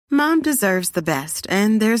Mom deserves the best,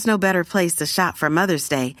 and there's no better place to shop for Mother's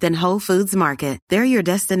Day than Whole Foods Market. They're your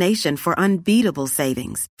destination for unbeatable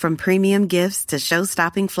savings, from premium gifts to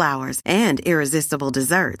show-stopping flowers and irresistible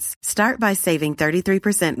desserts. Start by saving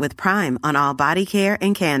 33% with Prime on all body care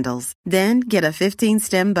and candles. Then get a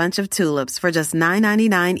 15-stem bunch of tulips for just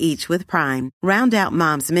 $9.99 each with Prime. Round out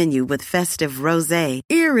Mom's menu with festive rosé,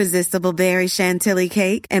 irresistible berry chantilly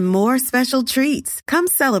cake, and more special treats. Come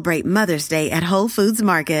celebrate Mother's Day at Whole Foods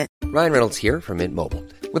Market. Ryan Reynolds here from Mint Mobile.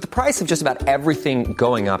 With the price of just about everything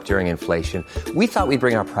going up during inflation, we thought we'd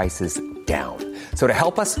bring our prices down. So to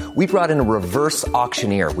help us, we brought in a reverse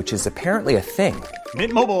auctioneer, which is apparently a thing.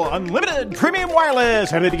 Mint Mobile Unlimited Premium Wireless.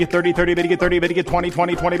 How to get 30, 30, bit to get 30, bit to get 20,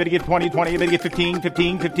 20, 20, bit to get 20, 20, bit to get 15,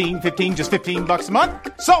 15, 15, 15, just $15 a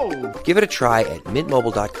month? Sold! Give it a try at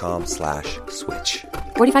mintmobile.com/switch.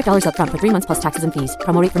 $45 up front for 3 months plus taxes and fees.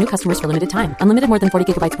 Promo rate for new customers for limited time. Unlimited more than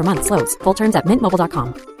 40 gigabytes per month. Slows full terms at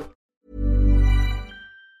mintmobile.com.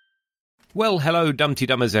 Well, hello, Dumpty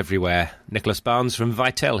Dummers everywhere. Nicholas Barnes from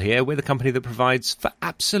Vitel here, with a company that provides, for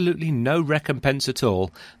absolutely no recompense at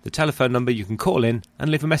all, the telephone number you can call in and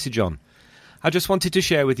leave a message on. I just wanted to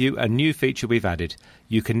share with you a new feature we've added.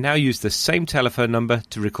 You can now use the same telephone number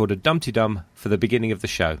to record a Dumpty Dum for the beginning of the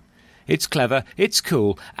show. It's clever, it's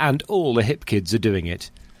cool, and all the hip kids are doing it.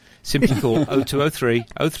 Simply call 0203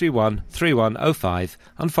 031 3105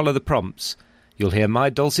 and follow the prompts. You'll hear my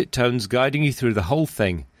dulcet tones guiding you through the whole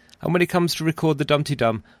thing. And when it comes to record the Dumpty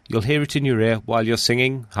Dum, you'll hear it in your ear while you're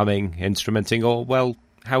singing, humming, instrumenting, or, well,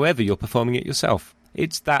 however you're performing it yourself.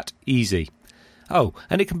 It's that easy. Oh,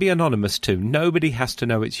 and it can be anonymous too. Nobody has to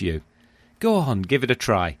know it's you. Go on, give it a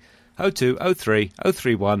try. 0203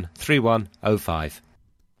 031 3105.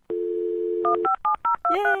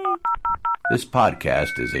 Yay! This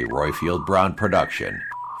podcast is a Royfield Brown production.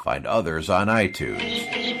 Find others on iTunes.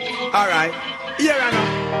 All right. Here I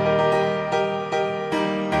know.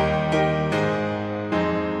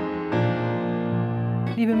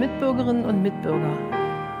 Liebe Mitbürgerinnen und Mitbürger,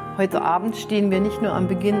 heute Abend stehen wir nicht nur am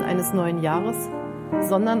Beginn eines neuen Jahres,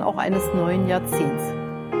 sondern auch eines neuen Jahrzehnts.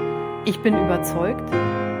 Ich bin überzeugt,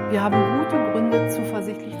 wir haben gute Gründe,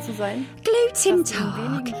 zuversichtlich zu sein. Guten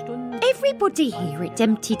Tag. Everybody here at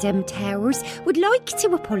Dumpty Dum Towers would like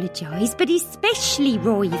to apologise, but especially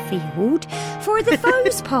Royfield, for the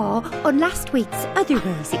faux pas on last week's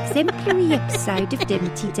otherwise exemplary episode of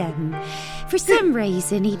Dumpty Dum. For some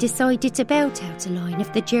reason, he decided to belt out a line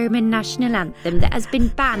of the German national anthem that has been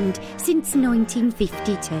banned since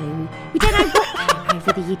 1952. We don't know what came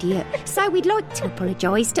over the idiot, so we'd like to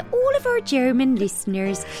apologise to all of our German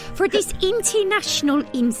listeners for this international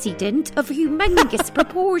incident of humongous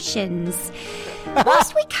proportions.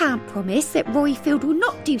 Whilst we can't promise that Royfield will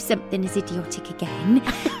not do something as idiotic again,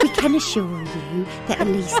 we can assure you that at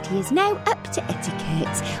least he is now up to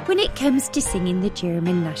etiquette when it comes to singing the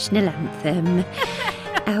German national anthem.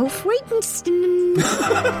 Auf Wittgenstein.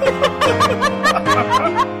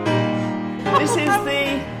 This is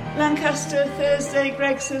the Lancaster Thursday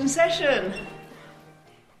Gregson session.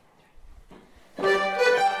 Wow.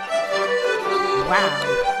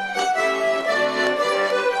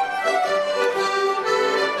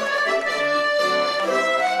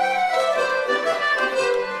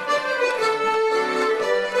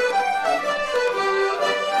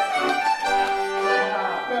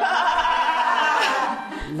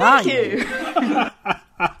 Thank you.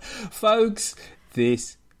 Folks,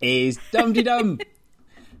 this is Dumpty Dum,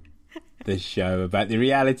 the show about the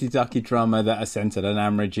reality docudrama that are centred on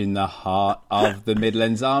Amridge in the heart of the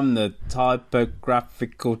Midlands. I'm the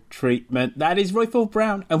typographical treatment. That is Royfield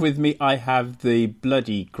Brown, and with me I have the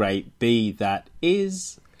bloody great bee that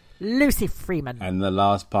is... Lucy Freeman. And the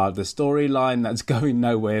last part of the storyline that's going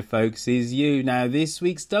nowhere, folks, is you. Now, this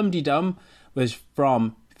week's Dumpty Dum was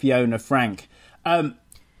from Fiona Frank.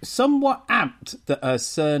 Somewhat apt that her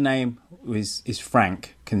surname is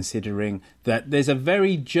Frank, considering that there's a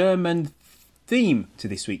very German theme to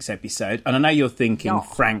this week's episode. And I know you're thinking,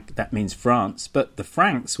 Frank, that means France, but the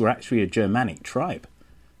Franks were actually a Germanic tribe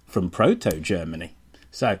from Proto-Germany.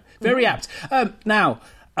 So, very apt. Now,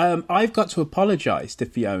 I've got to apologise to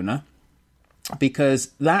Fiona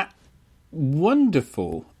because that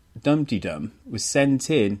wonderful Dumpty Dum was sent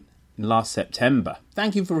in last September.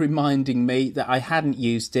 Thank you for reminding me that I hadn't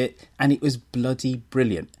used it, and it was bloody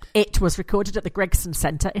brilliant. It was recorded at the Gregson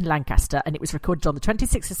Centre in Lancaster, and it was recorded on the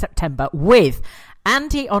 26th of September with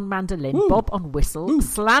Andy on mandolin, Bob on whistle,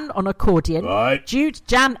 Slan on accordion, Jude,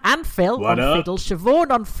 Jan and Phil on fiddle, Siobhan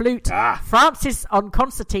on flute, Francis on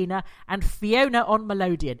concertina, and Fiona on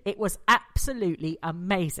melodeon. It was absolutely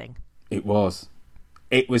amazing. It was.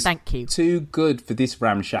 It was Thank you. Too good for this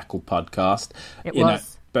ramshackle podcast. It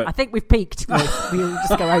was. But I think we've peaked. We'll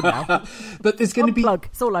just go home now. But there's going to be...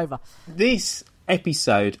 It's all over. This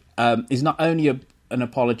episode is not only an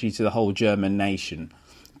apology to the whole German nation,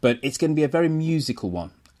 but it's going to be a very musical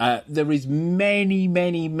one. There is many,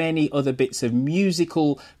 many, many other bits of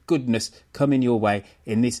musical goodness coming your way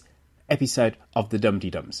in this episode of the Dum Tee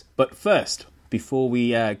Dums. But first, before we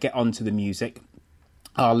get on to the music,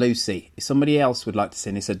 Lucy, if somebody else would like to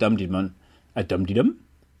sing us a Dum Tee Dum, a Dum Tee Dum?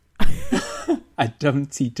 A Dum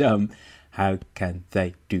Tee Dum, how can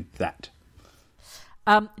they do that?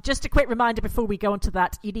 Just a quick reminder before we go on to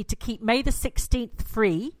that, you need to keep May the 16th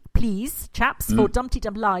free, please, chaps, for Dum Tee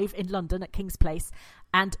Dum Live in London at King's Place,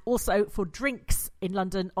 and also for drinks in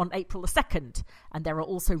London on April the 2nd. And there are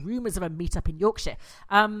also rumours of a meet-up in Yorkshire.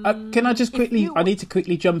 Can I just quickly... I need to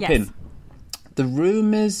quickly jump in. The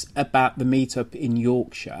rumours about the meet-up in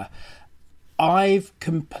Yorkshire, I've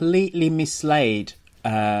completely mislaid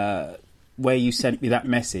where you sent me that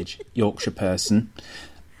message, Yorkshire person.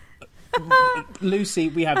 Lucy,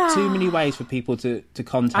 we have too many ways for people to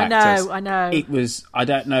contact us. I know. It was, I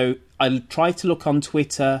don't know, I tried to look on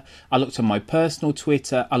Twitter, I looked on my personal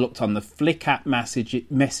Twitter, I looked on the Flick app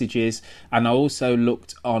messages, and I also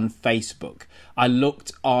looked on Facebook. I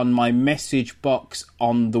looked on my message box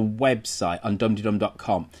on the website, on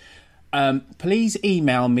dumteedum.com. Please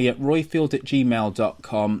email me at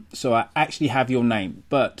royfield@gmail.com so I actually have your name.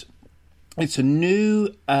 But it's a new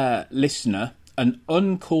listener, an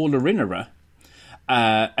uncaller-innerer,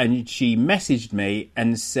 and she messaged me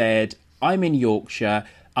and said, I'm in Yorkshire,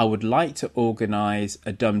 I would like to organise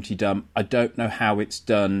a Dum Tee Dum. I don't know how it's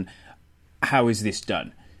done. How is this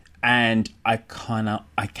done? And I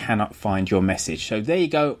cannot find your message. So there you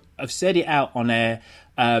go. I've said it out on air.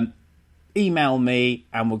 Email me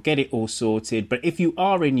and we'll get it all sorted. But if you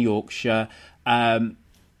are in Yorkshire,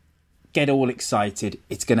 get all excited.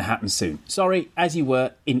 It's going to happen soon. Sorry, as you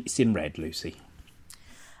were, it's in red, Lucy.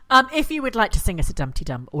 If you would like to sing us a Dum Tee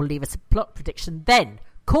Dum or leave us a plot prediction, then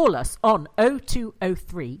call us on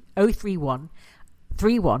 0203 031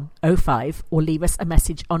 3105 or leave us a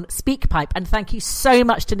message on SpeakPipe. And thank you so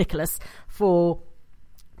much to Nicholas for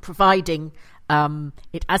providing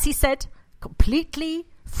it, as he said, completely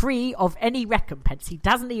free of any recompense. He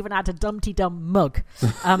doesn't even add a Dum Tee Dum mug,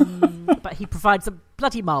 but he provides a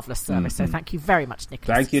bloody marvellous service. So thank you very much,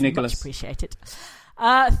 Nicholas. Thank you, Nicholas. Much appreciated.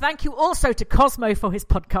 Thank you also to Cosmo for his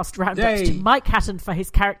podcast roundups, to Mike Hatton for his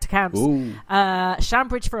character counts,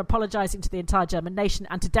 Shambridge for apologising to the entire German nation,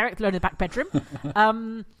 and to Derek alone in the back bedroom.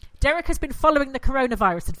 Derek has been following the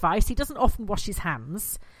coronavirus advice. He doesn't often wash his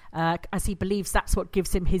hands, as he believes that's what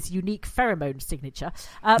gives him his unique pheromone signature.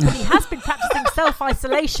 But he has been practising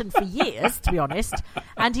self-isolation for years, to be honest,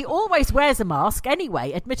 and he always wears a mask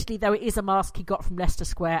anyway, admittedly, though it is a mask he got from Leicester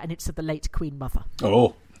Square, and it's of the late Queen Mother.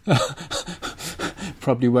 Oh.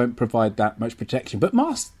 Probably won't provide that much protection. But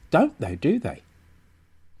masks don't, though, do they?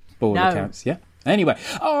 All accounts, yeah. Anyway,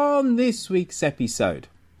 on this week's episode,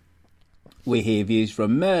 we hear views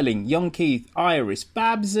from Merlin, Young Keith, Iris,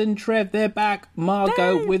 Babs and Trev. They're back.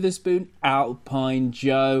 Margot, Witherspoon, Alpine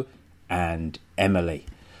Joe and Emily.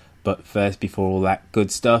 But first, before all that good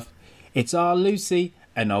stuff, it's our Lucy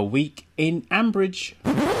and our week in Ambridge.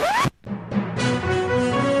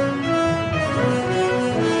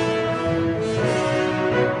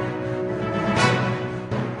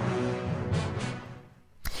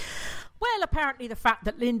 Apparently the fact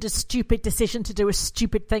that Linda's stupid decision to do a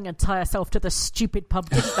stupid thing and tie herself to the stupid pub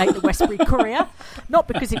didn't make the Westbury Courier. Not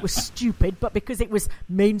because it was stupid, but because it was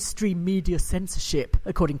mainstream media censorship,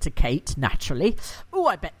 according to Kate, naturally. Oh,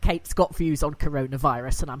 I bet Kate's got views on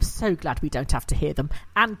coronavirus, and I'm so glad we don't have to hear them.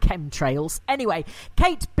 And chemtrails. Anyway,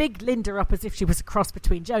 Kate bigged Linda up as if she was a cross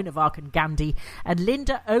between Joan of Arc and Gandhi, and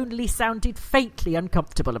Linda only sounded faintly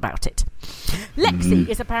uncomfortable about it. Lexi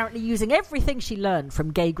is apparently using everything she learned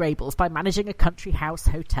from Gay Grables by managing a country house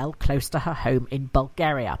hotel close to her home in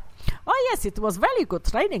Bulgaria. Oh yes, it was very good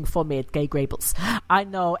training for me at Gay Grables. I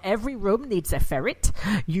know every room needs a ferret.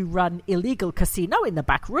 You run illegal casino in the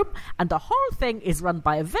back room, and the whole thing is run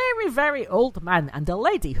by a very, very old man and a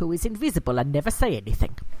lady who is invisible and never say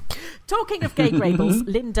anything. Talking of Gay Grables,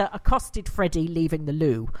 Linda accosted Freddie leaving the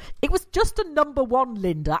loo. It was just a number one,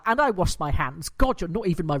 Linda, and I washed my hands. God, you're not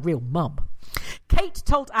even my real mum. Kate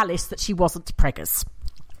told Alice that she wasn't preggers.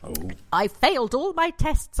 Oh. I failed all my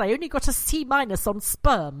tests. I only got a C- on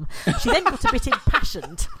sperm. She then got a bit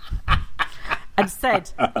impassioned and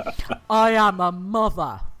said, I am a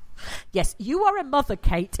mother. Yes, you are a mother,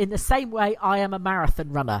 Kate, in the same way I am a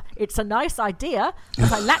marathon runner. It's a nice idea,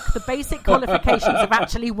 but I lack the basic qualifications of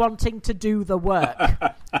actually wanting to do the work.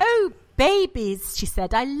 Oh, babies, she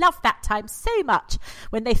said. I love that time so much,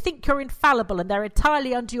 when they think you're infallible and they're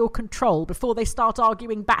entirely under your control before they start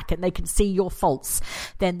arguing back and they can see your faults.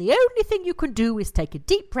 Then the only thing you can do is take a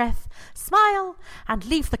deep breath, smile, and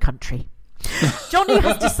leave the country. Johnny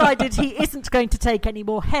has decided he isn't going to take any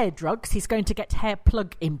more hair drugs. He's going to get hair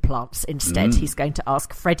plug implants instead. He's going to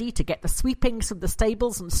ask Freddie to get the sweepings from the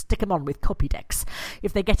stables and stick them on with Copydex.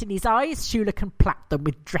 If they get in his eyes, Shula can plait them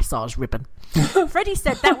with dressage ribbon. Freddie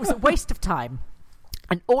said that was a waste of time,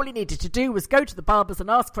 and all he needed to do was go to the barbers and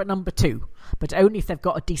ask for a number 2, but only if they've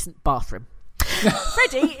got a decent bathroom.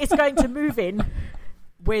 Freddie is going to move in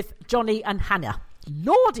with Johnny and Hannah.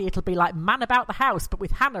 Lordy, it'll be like Man About the House, but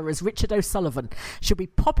with Hannah as Richard O'Sullivan. She'll be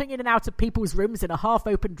popping in and out of people's rooms in a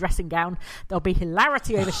half-open dressing gown. There'll be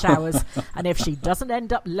hilarity over showers, and if she doesn't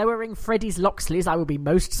end up lowering Freddie's Locksleys, I will be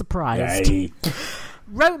most surprised. Yay.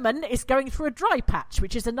 Roman is going through a dry patch,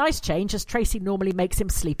 which is a nice change, as Tracy normally makes him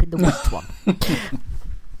sleep in the wet one.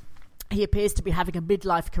 He appears to be having a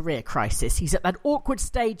midlife career crisis. He's at that awkward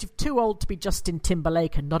stage of too old to be Justin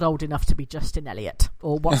Timberlake and not old enough to be Justin Elliott,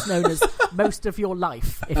 or what's known as most of your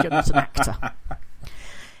life if you're not an actor.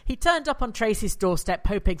 He turned up on Tracy's doorstep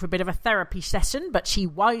hoping for a bit of a therapy session, but she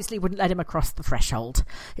wisely wouldn't let him across the threshold.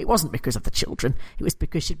 It wasn't because of the children. It was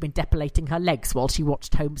because she'd been depilating her legs while she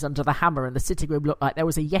watched Holmes Under the Hammer, and the sitting room looked like there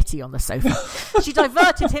was a Yeti on the sofa. She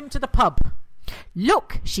diverted him to the pub.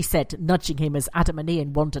 Look, she said, nudging him as Adam and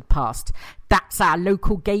Ian wandered past. That's our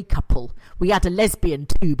local gay couple. We had a lesbian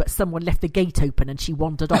too, but someone left the gate open and she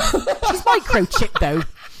wandered off. She's microchipped though,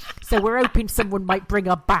 so we're hoping someone might bring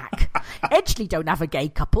her back. Edgeley don't have a gay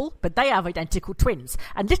couple, but they have identical twins.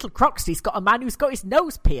 And Little Croxley's got a man who's got his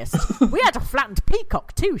nose pierced. We had a flattened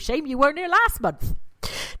peacock too. Shame you weren't here last month.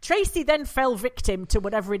 Tracy then fell victim to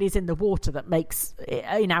whatever it is in the water that makes,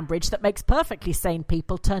 in Ambridge, that makes perfectly sane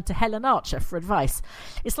people turn to Helen Archer for advice.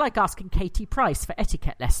 It's like asking Katie Price for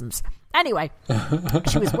etiquette lessons. Anyway,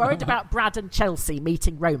 she was worried about Brad and Chelsea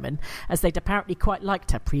meeting Roman, as they'd apparently quite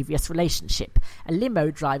liked her previous relationship, a limo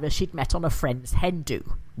driver she'd met on a friend's hen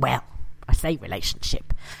do. Well, I say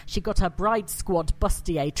relationship. She got her bride squad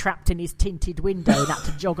bustier trapped in his tinted window and had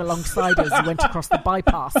to jog alongside her as he went across the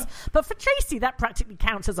bypass. But for Tracy, that practically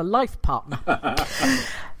counts as a life partner.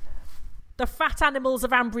 The Fat Animals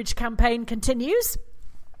of Ambridge campaign continues.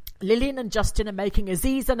 Lillian and Justin are making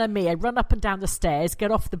Aziz and Amir run up and down the stairs,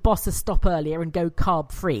 get off the boss's stop earlier and go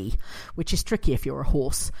carb-free, which is tricky if you're a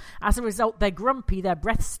horse. As a result, they're grumpy, their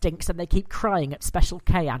breath stinks, and they keep crying at Special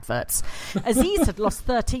K adverts. Aziz had lost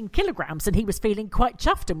 13 kilograms and he was feeling quite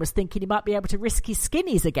chuffed and was thinking he might be able to risk his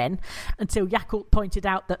skinnies again, until Yakult pointed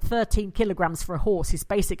out that 13 kilograms for a horse is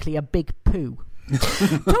basically a big poo.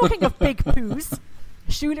 Talking of big poos,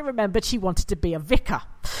 Shula remembered she wanted to be a vicar.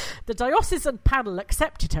 The diocesan panel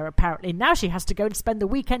accepted her, apparently. Now she has to go and spend the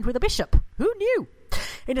weekend with a bishop. Who knew?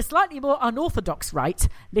 In a slightly more unorthodox rite,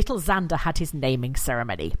 little Xander had his naming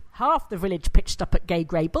ceremony. Half the village pitched up at Gay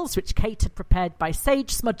Grables, which Kate had prepared by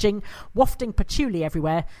sage smudging, wafting patchouli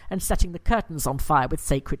everywhere, and setting the curtains on fire with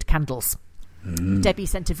sacred candles. Debbie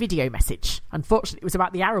sent a video message. Unfortunately, it was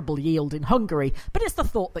about the arable yield in Hungary, but it's the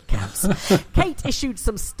thought that counts. Kate issued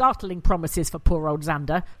some startling promises for poor old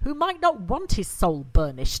Xander, who might not want his soul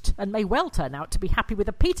burnished and may well turn out to be happy with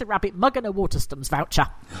a Peter Rabbit mug and a Waterstones voucher.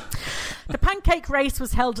 The pancake race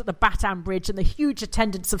was held at the Bat Ambridge, and the huge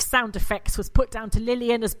attendance of sound effects was put down to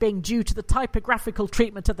Lillian as being due to the typographical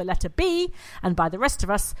treatment of the letter B, and by the rest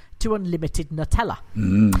of us to unlimited Nutella.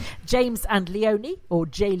 James and Leonie, or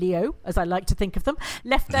J. Leo, as I like to think of them,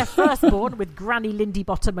 left their firstborn with Granny Lindy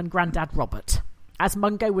Bottom and Grandad Robert. As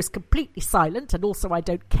Mungo was completely silent, and also I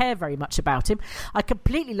don't care very much about him, I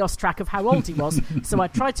completely lost track of how old he was, so I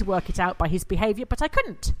tried to work it out by his behaviour, but I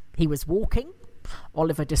couldn't. He was walking.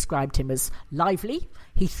 Oliver described him as lively.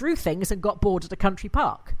 He threw things and got bored at a country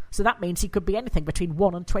park. So that means he could be anything between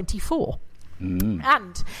 1 and 24.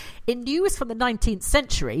 And in news from the 19th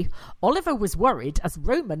century, Oliver was worried as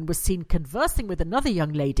Roman was seen conversing with another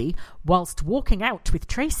young lady whilst walking out with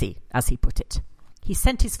Tracy, as he put it. He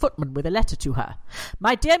sent his footman with a letter to her.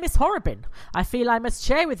 My dear Miss Horrobin, I feel I must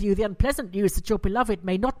share with you the unpleasant news that your beloved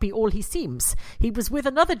may not be all he seems. He was with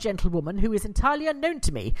another gentlewoman who is entirely unknown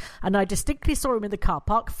to me, and I distinctly saw him in the car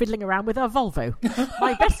park fiddling around with her Volvo.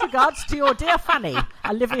 My best regards to your dear Fanny,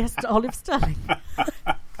 Olivia Olive Sterling.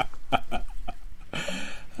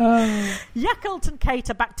 Yakult and Kate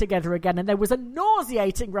are back together again, and there was a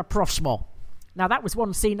nauseating rapprochement. Now, that was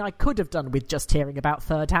one scene I could have done with just hearing about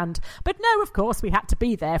Third Hand, but no, of course, we had to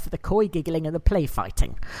be there for the coy giggling and the play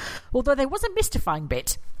fighting. Although there was a mystifying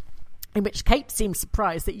bit in which Kate seemed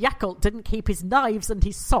surprised that Yakult didn't keep his knives and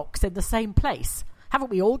his socks in the same place. Haven't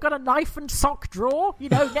we all got a knife and sock drawer,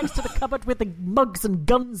 next to the cupboard with the mugs and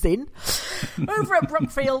guns in? Over at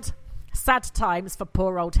Brookfield, sad times for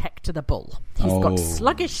poor old Hector the bull. He's got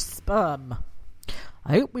sluggish sperm.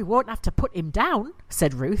 I hope we won't have to put him down,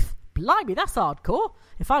 said Ruth. Blimey, that's hardcore.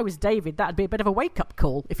 If I was David, that'd be a bit of a wake-up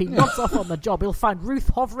call. If he nods off on the job, he'll find Ruth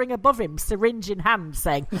hovering above him, syringe in hand,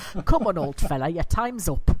 saying, come on, old fella, your time's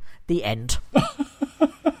up. The end.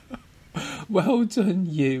 Well done,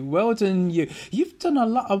 you. Well done, you. You've done a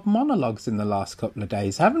lot of monologues in the last couple of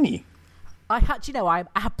days, haven't you? I'm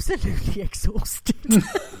absolutely exhausted.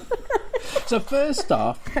 So first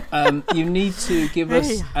off, you need to give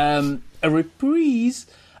us a reprise,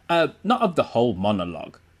 not of the whole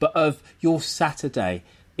monologue, but of your Saturday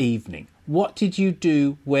evening. What did you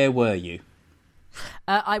do? Where were you?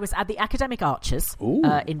 I was at the Academic Archers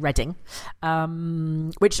in Reading,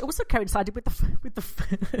 which also coincided with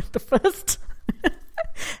the first,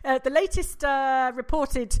 the latest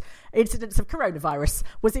reported incidence of coronavirus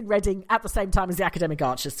was in Reading at the same time as the Academic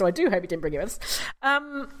Archers. So I do hope you didn't bring it with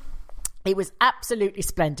us. It was absolutely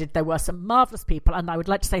splendid. There were some marvellous people, and I would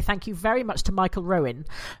like to say thank you very much to Michael Rowan,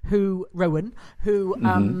 who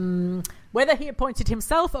whether he appointed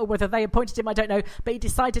himself or whether they appointed him, I don't know, but he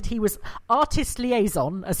decided he was artist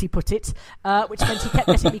liaison, as he put it, which meant he kept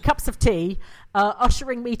getting me cups of tea,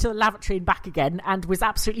 ushering me to the lavatory and back again, and was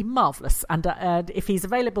absolutely marvellous. And if he's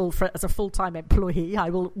available as a full-time employee,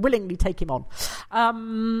 I will willingly take him on.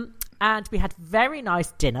 And we had very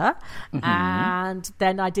nice dinner. And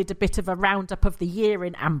then I did a bit of a roundup of the year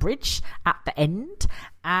in Ambridge at the end.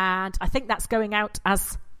 And I think that's going out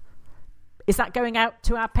as... Is that going out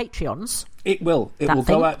to our Patreons? It will. It will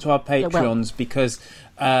go out to our Patreons because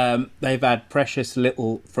they've had precious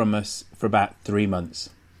little from us for about 3 months.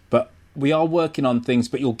 But we are working on things,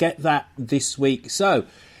 but you'll get that this week. So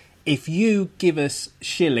if you give us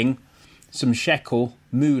shilling, some shekel,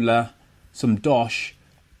 moolah, some dosh,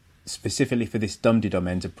 specifically for this Dum-de-Dum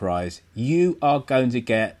enterprise, you are going to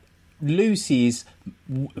get Lucy's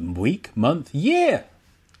week, month, year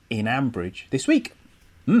in Ambridge this week.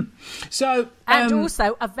 So, and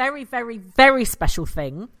also a very, very, very special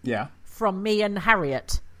thing from me and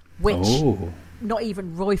Harriet, which not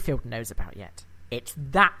even Royfield knows about yet. It's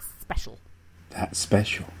that special. That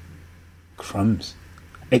special. Crumbs.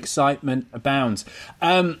 Excitement abounds.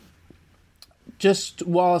 Just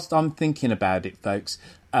whilst I'm thinking about it, folks,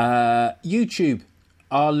 YouTube,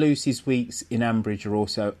 our Lucy's Weeks in Ambridge are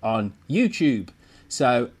also on YouTube.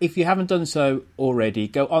 So if you haven't done so already,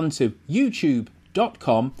 go on to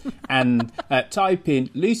youtube.com and type in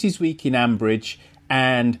Lucy's Week in Ambridge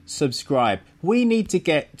and subscribe. We need to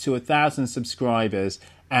get to 1,000 subscribers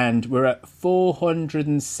and we're at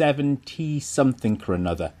 470 something or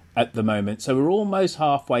another at the moment. So we're almost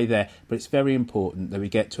halfway there, but it's very important that we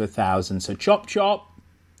get to 1,000. So chop,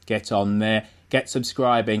 get on there, get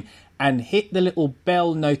subscribing and hit the little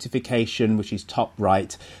bell notification, which is top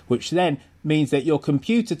right, which then means that your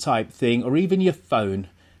computer type thing or even your phone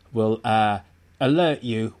will alert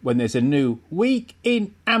you when there's a new Week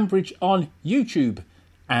in Ambridge on YouTube.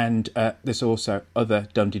 And there's also other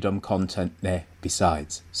Dum-de-Dum content there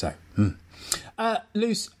besides. So,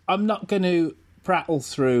 Luce, I'm not going to prattle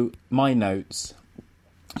through my notes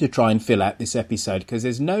to try and fill out this episode because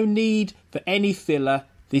there's no need for any filler.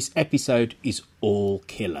 This episode is all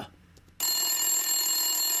killer.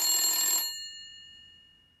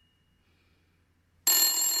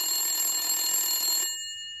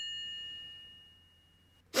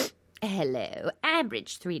 Hello,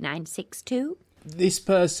 Ambridge 3962. This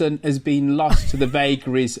person has been lost to the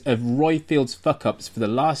vagaries of Royfield's fuck-ups for the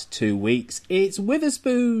last 2 weeks. It's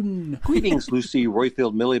Witherspoon. Greetings, Lucy,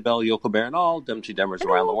 Royfield, Millibell, Yoko Barinal, Dum-de-Dummers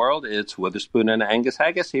around the world. It's Witherspoon and Angus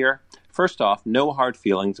Haggis here. First off, no hard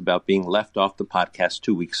feelings about being left off the podcast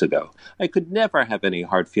 2 weeks ago. I could never have any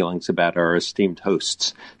hard feelings about our esteemed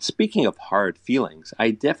hosts. Speaking of hard feelings,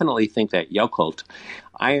 I definitely think that Yakult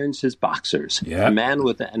irons his boxers. Yeah. A man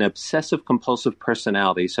with an obsessive-compulsive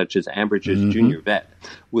personality such as Ambridge's junior vet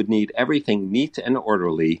would need everything neat and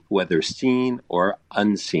orderly, whether seen or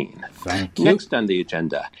unseen. Thank you. Next on the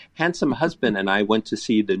agenda, handsome husband and I went to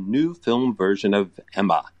see the new film version of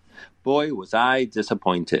Emma. Boy, was I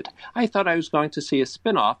disappointed. I thought I was going to see a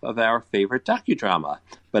spin-off of our favorite docudrama.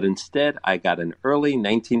 but instead I got an early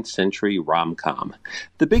 19th century rom-com.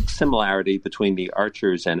 The big similarity between The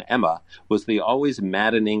Archers and Emma was the always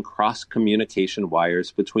maddening cross-communication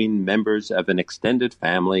wires between members of an extended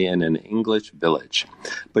family in an English village.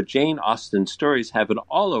 But Jane Austen's stories have it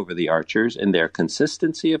all over The Archers in their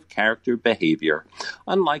consistency of character behavior,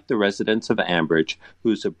 unlike the residents of Ambridge,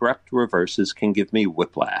 whose abrupt reverses can give me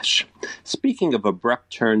whiplash. Speaking of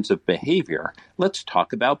abrupt turns of behavior, let's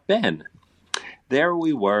talk about Ben. There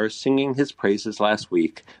we were, singing his praises last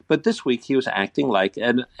week, but this week he was acting like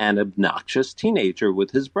an obnoxious teenager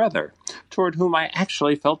with his brother, toward whom I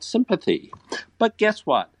actually felt sympathy. But guess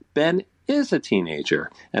what? Ben is a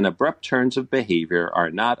teenager, and abrupt turns of behavior are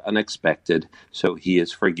not unexpected, so he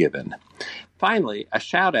is forgiven. Finally, a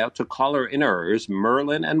shout-out to caller-innerers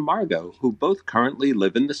Merlin and Margot, who both currently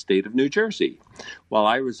live in the state of New Jersey. While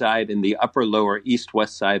I reside in the upper-lower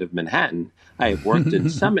east-west side of Manhattan, I have worked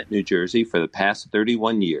in Summit, New Jersey for the past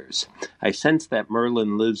 31 years. I sense that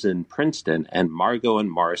Merlin lives in Princeton and Margot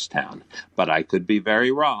in Morristown, but I could be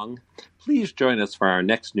very wrong. Please join us for our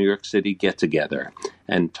next New York City get-together,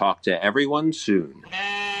 and talk to everyone soon.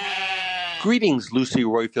 Greetings, Lucy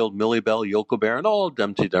Roifield, Millie Bell, Yoko Bear, and all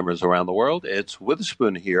Dumpty Dummers around the world. It's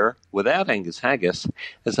Witherspoon here, without Angus Haggis,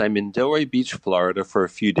 as I'm in Delray Beach, Florida for a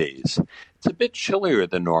few days. It's a bit chillier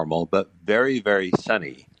than normal, but very, very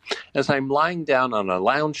sunny. As I'm lying down on a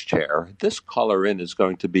lounge chair, this caller-in is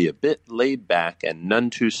going to be a bit laid back and none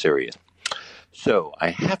too serious. So, I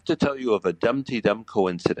have to tell you of a Dumpty-Dum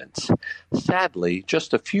coincidence. Sadly,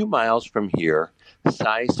 just a few miles from here,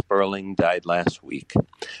 Cy Sperling died last week.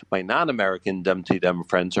 My non-American Dumpty-Dum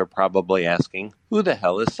friends are probably asking, who the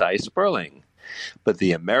hell is Cy Sperling? But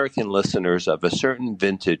the American listeners of a certain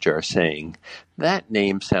vintage are saying, that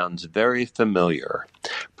name sounds very familiar.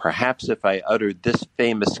 Perhaps if I uttered this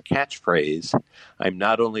famous catchphrase, I'm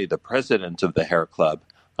not only the president of the Hair Club,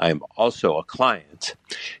 I am also a client,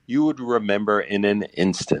 you would remember in an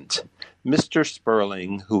instant. Mr.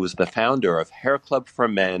 Sperling, who was the founder of Hair Club for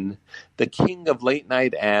Men, the king of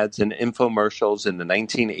late-night ads and infomercials in the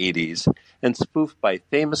 1980s, and spoofed by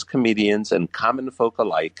famous comedians and common folk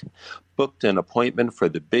alike, booked an appointment for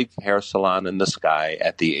the big hair salon in the sky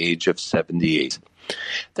at the age of 78.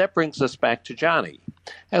 That brings us back to Johnny.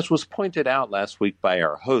 As was pointed out last week by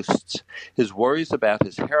our hosts, his worries about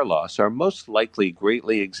his hair loss are most likely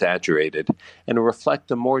greatly exaggerated and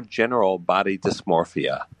reflect a more general body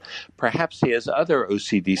dysmorphia. Perhaps he has other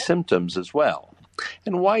OCD symptoms as well.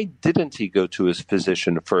 And why didn't he go to his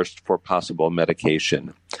physician first for possible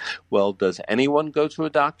medication? Well, does anyone go to a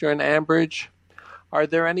doctor in Ambridge? Are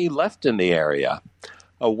there any left in the area?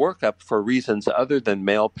 A workup for reasons other than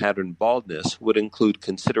male pattern baldness would include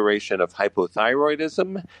consideration of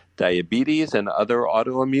hypothyroidism, diabetes and other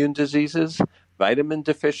autoimmune diseases, vitamin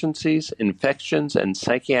deficiencies, infections, and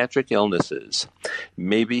psychiatric illnesses.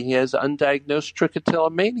 Maybe he has undiagnosed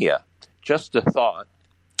trichotillomania. Just a thought.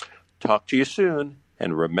 Talk to you soon,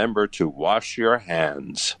 and remember to wash your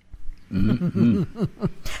hands.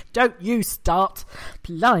 Don't you start.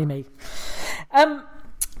 Blimey.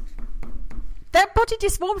 That body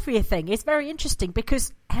dysmorphia thing is very interesting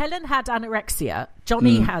because Helen had anorexia.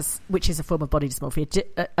 Johnny has, which is a form of body dysmorphia.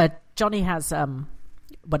 Johnny has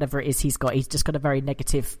whatever it is he's got. He's just got a very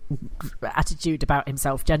negative attitude about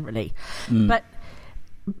himself generally. But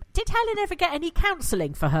did Helen ever get any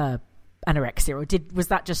counselling for her anorexia, or was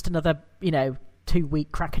that just another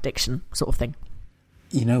 2-week crack addiction sort of thing?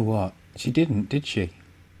 You know what? She didn't, did she?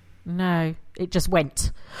 No, it just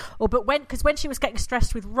went. Because when she was getting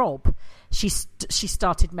stressed with Rob, she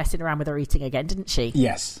started messing around with her eating again, didn't she?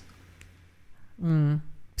 Yes.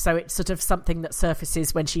 So it's sort of something that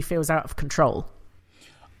surfaces when she feels out of control.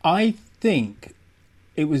 I think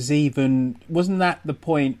it was wasn't that the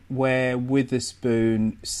point where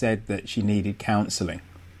Witherspoon said that she needed counselling?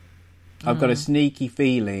 I've got a sneaky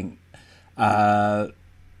feeling and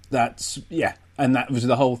that was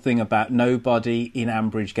the whole thing about nobody in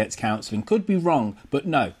Ambridge gets counselling. Could be wrong, but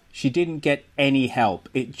no, she didn't get any help.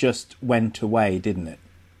 It just went away, didn't it?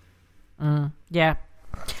 Yeah.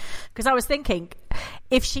 Because I was thinking,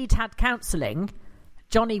 if she'd had counselling,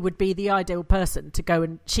 Johnny would be the ideal person to go,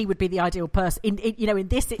 and she would be the ideal person. In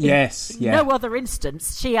this, no other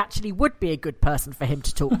instance, she actually would be a good person for him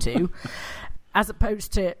to talk to, as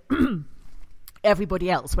opposed to everybody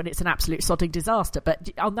else when it's an absolute sodding disaster. But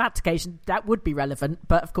on that occasion, that would be relevant.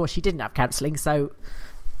 But of course, she didn't have counselling, so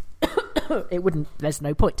it wouldn't. There's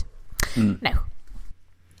no point. No.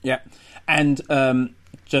 Yeah, and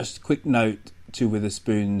just a quick note to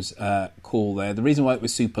Witherspoon's call there. The reason why it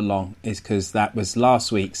was super long is because that was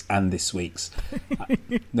last week's and this week's.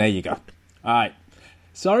 There you go. All right.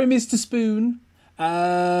 Sorry, Mr. Spoon.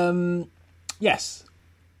 Yes.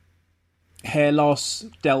 Hair loss,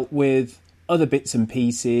 dealt with, other bits and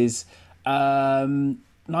pieces.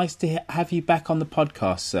 Nice to have you back on the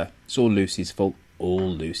podcast, sir. It's all Lucy's fault. All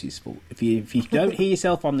Lucy's fault. If you don't hear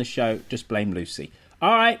yourself on the show, just blame Lucy.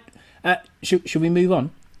 All right. Should we move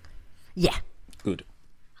on? Yeah. Good.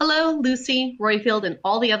 Hello, Lucy, Royfield, and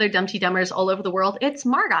all the other Dumpty Dummers all over the world. It's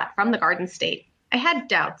Margot from the Garden State. I had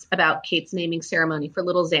doubts about Kate's naming ceremony for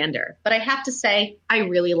little Xander, but I have to say, I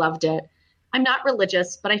really loved it. I'm not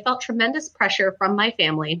religious, but I felt tremendous pressure from my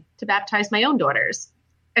family to baptize my own daughters.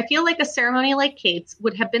 I feel like a ceremony like Kate's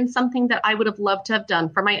would have been something that I would have loved to have done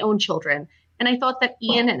for my own children, and I thought that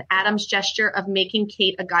Ian and Adam's gesture of making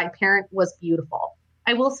Kate a godparent was beautiful.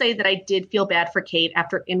 I will say that I did feel bad for Kate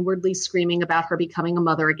after inwardly screaming about her becoming a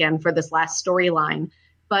mother again for this last storyline.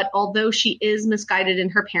 But although she is misguided in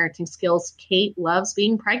her parenting skills, Kate loves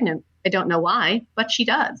being pregnant. I don't know why, but she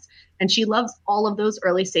does. And she loves all of those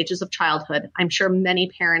early stages of childhood. I'm sure many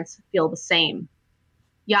parents feel the same.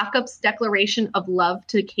 Jakob's declaration of love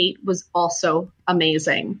to Kate was also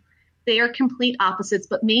amazing. They are complete opposites,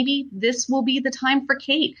 but maybe this will be the time for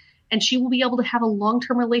Kate, and she will be able to have a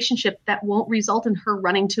long-term relationship that won't result in her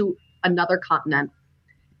running to another continent.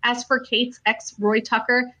 As for Kate's ex, Roy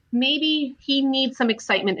Tucker, maybe he needs some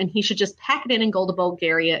excitement and he should just pack it in and go to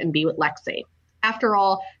Bulgaria and be with Lexi. After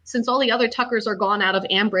all, since all the other Tuckers are gone out of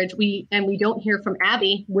Ambridge, we don't hear from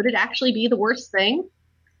Abby, would it actually be the worst thing?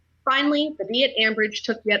 Finally, the day at Ambridge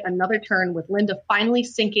took yet another turn, with Linda finally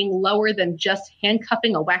sinking lower than just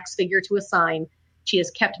handcuffing a wax figure to a sign. She has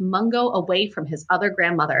kept Mungo away from his other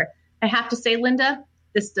grandmother. I have to say, Linda,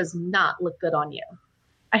 this does not look good on you.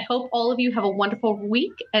 I hope all of you have a wonderful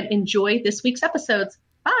week and enjoy this week's episodes.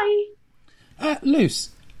 Bye.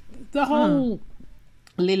 Luce, the whole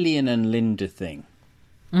Lillian and Linda thing,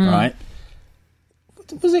 right?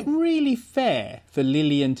 Was it really fair for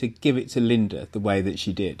Lillian to give it to Linda the way that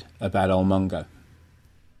she did about old Mungo?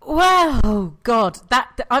 Well, God,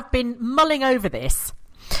 I've been mulling over this.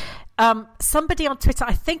 Somebody on Twitter,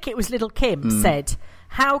 I think it was Little Kim, said,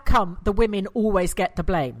 how come the women always get the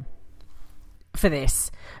blame for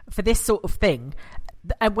this sort of thing,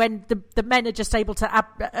 and when the men are just able to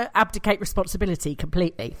abdicate responsibility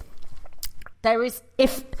completely? There is,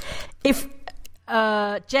 if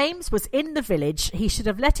James was in the village, he should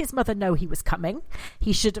have let his mother know he was coming.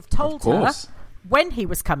 He should have told her when he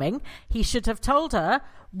was coming. He should have told her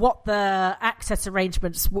what the access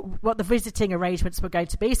arrangements, what the visiting arrangements were going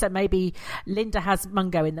to be. So maybe Linda has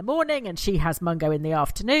Mungo in the morning and she has Mungo in the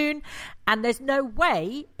afternoon. And there's no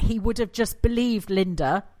way he would have just believed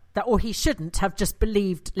Linda that, or he shouldn't have just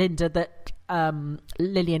believed Linda that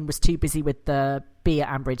Lillian was too busy with the bee at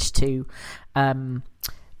Ambridge to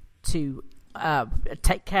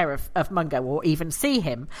take care of Mungo or even see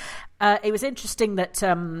him. It was interesting that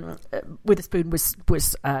Witherspoon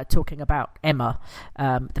was talking about Emma,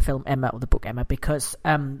 the film Emma, or the book Emma, because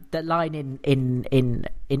the line in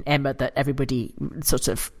Emma that everybody sort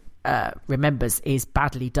of remembers is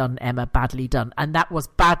 "badly done, Emma, badly done," and that was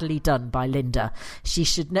badly done by Linda. She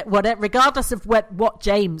should, regardless of what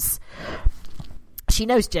James, she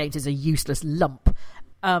knows James is a useless lump.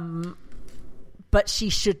 But she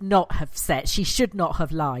should not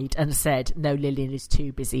have lied and said, no, Lillian is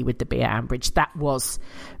too busy with the bee at Ambridge. That was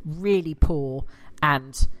really poor.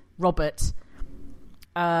 And Robert,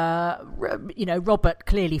 Robert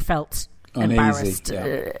clearly felt embarrassed,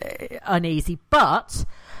 uneasy. But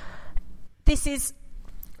this is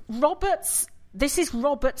Robert's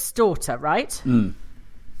daughter, right?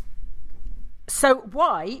 So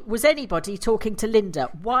why was anybody talking to Linda?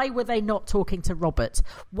 Why were they not talking to Robert?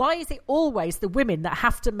 Why is it always the women that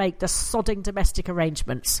have to make the sodding domestic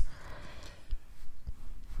arrangements?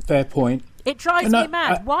 Fair point. It drives me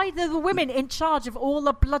mad. Why are the women in charge of all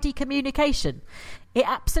the bloody communication? It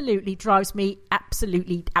absolutely drives me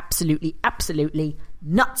absolutely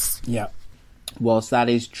nuts. Yeah. Whilst that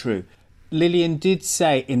is true, Lillian did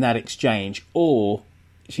say in that exchange, or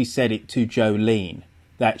she said it to Jolene,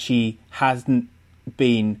 that she hasn't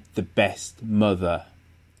been the best mother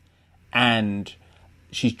and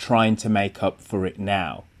she's trying to make up for it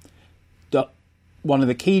now. One of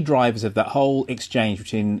the key drivers of that whole exchange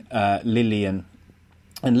between Lillian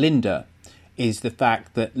and Linda is the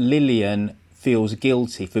fact that Lillian feels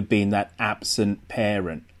guilty for being that absent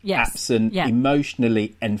parent, absent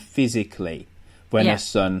emotionally and physically when her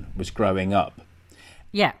son was growing up.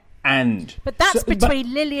 Yeah. But that's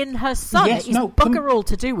between Lillian and her son. It's bugger all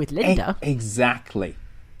to do with Linda. Exactly.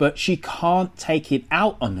 But she can't take it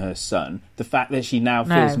out on her son, the fact that she now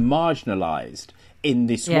feels marginalised in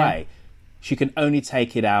this way. She can only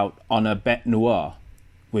take it out on a bête noire,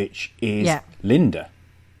 which is Linda.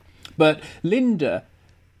 But Linda,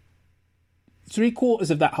 3/4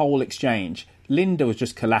 of that whole exchange, Linda was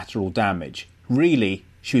just collateral damage. Really,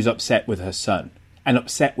 she was upset with her son and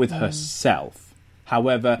upset with herself.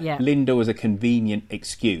 However, Linda was a convenient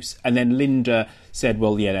excuse. And then Linda said,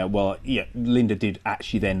 Linda did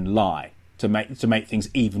actually then lie to make things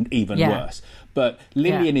even worse. But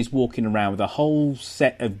Lillian is walking around with a whole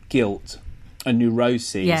set of guilt and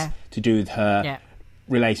neuroses to do with her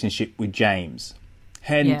relationship with James.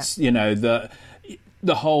 Hence, the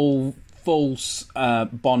whole false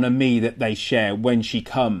bonhomie that they share when she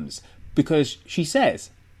comes, because she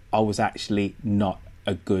says, I was actually not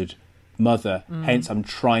a good mother, hence I'm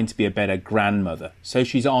trying to be a better grandmother. So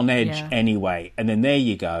she's on edge anyway. And then there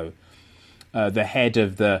you go. The head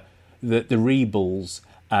of the rebels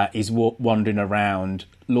is wandering around,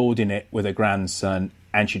 lording it with her grandson,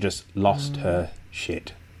 and she just lost her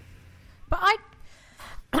shit. But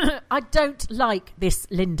I don't like this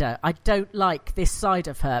Linda. I don't like this side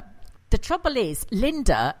of her. The trouble is,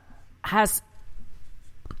 Linda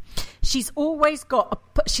she's always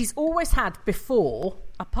had before,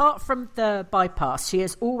 apart from the bypass, she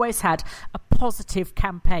has always had a positive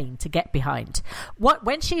campaign to get behind.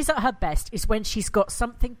 When she's at her best is when she's got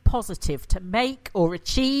something positive to make or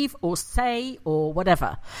achieve or say or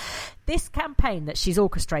whatever. This campaign that she's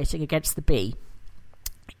orchestrating against the Bee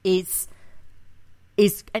is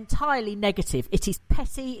entirely negative. It is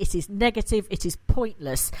petty, it is negative, it is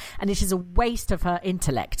pointless, and it is a waste of her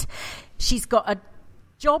intellect. She's got a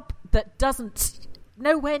job that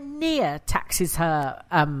nowhere near taxes her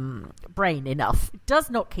brain enough, does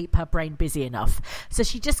not keep her brain busy enough. So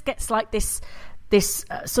she just gets like this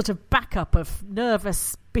sort of backup of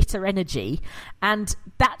nervous, bitter energy, and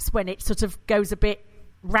that's when it sort of goes a bit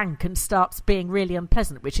rank and starts being really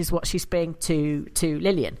unpleasant, which is what she's being to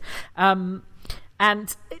Lillian.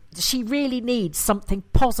 And she really needs something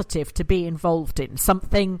positive to be involved in,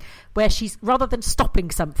 something where she's, rather than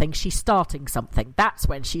stopping something, she's starting something. That's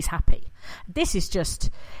when she's happy. This is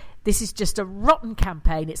just a rotten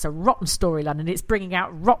campaign. It's a rotten storyline, and it's bringing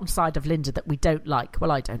out a rotten side of Linda that we don't like.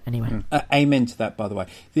 Well, I don't anyway. Amen to that, by the way.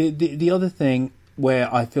 The other thing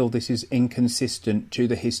where I feel this is inconsistent to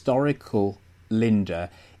the historical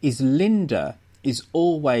Linda is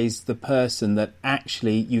always the person that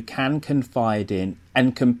actually you can confide in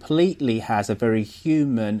and completely has a very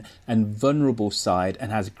human and vulnerable side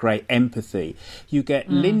and has great empathy. You get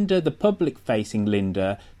Linda, the public-facing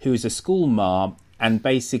Linda, who is a school mom and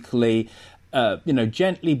basically,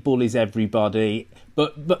 gently bullies everybody,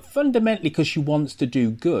 but fundamentally because she wants to do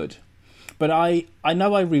good. But I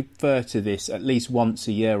know I refer to this at least once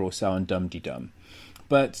a year or so on Dum Dee Dum,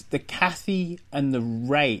 but the Kathy and the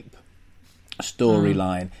rape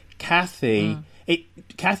storyline. Kathy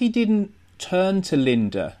didn't turn to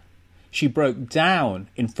Linda. She broke down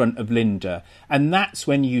in front of Linda, and that's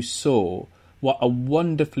when you saw what a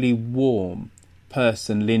wonderfully warm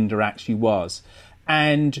person Linda actually was.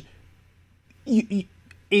 And in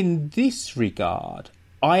this regard,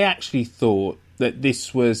 I actually thought that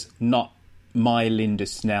this was not my Linda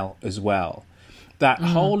Snell as well. That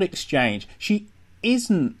whole exchange, she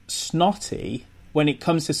isn't snotty when it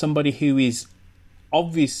comes to somebody who is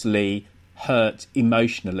obviously hurt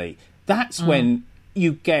emotionally. That's when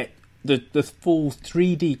you get the full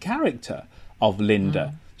 3D character of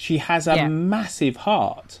Linda. She has a massive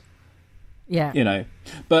heart. Yeah.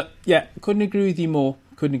 But yeah, couldn't agree with you more.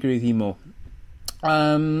 Should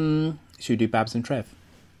we do Babs and Trev?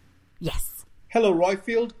 Yes. Hello,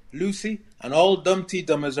 Royfield, Lucy, and all Dumpty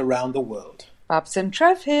Dummers around the world. Babs and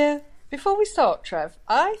Trev here. Before we start, Trev,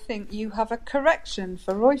 I think you have a correction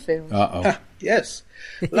for Royfield. Uh-oh. Yes.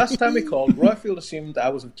 Last time we called, Royfield assumed I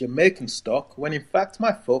was of Jamaican stock, when in fact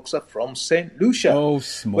my folks are from St. Lucia. Oh,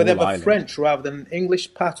 small where they have island. French rather than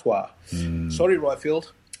English patois. Sorry,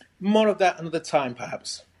 Royfield. More of that another time,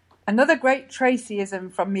 perhaps. Another great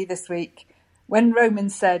Tracyism from me this week. When Roman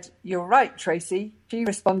said, "You're right, Tracy," she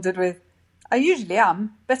responded with, "I usually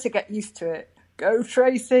am. Better get used to it." Go,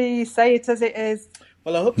 Tracy. Say it as it is.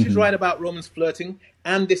 Well, I hope she's right about Roman's flirting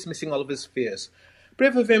and dismissing Oliver's fears.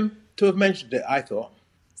 Brave of him to have mentioned it, I thought.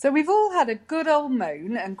 So we've all had a good old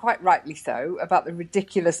moan, and quite rightly so, about the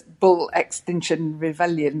ridiculous Bull Extinction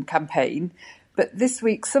Rebellion campaign. But this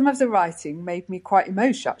week, some of the writing made me quite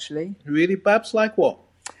emotional, actually. Really, Babs? Like what?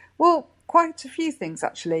 Well, quite a few things,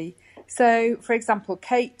 actually. So, for example,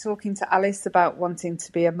 Kate talking to Alice about wanting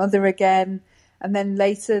to be a mother again, and then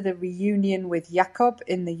later the reunion with Jacob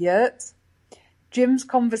in the yurt. Jim's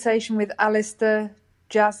conversation with Alistair,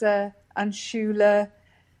 Jazza and Shula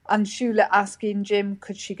asking Jim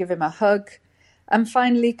could she give him a hug, And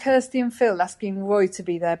finally, Kirsty and Phil asking Roy to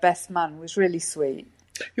be their best man was really sweet.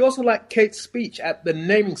 You also liked Kate's speech at the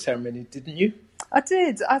naming ceremony, didn't you? I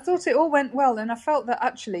did. I thought it all went well, and I felt that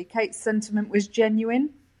actually Kate's sentiment was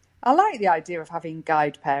genuine. I like the idea of having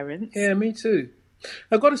guide parents. Yeah, me too.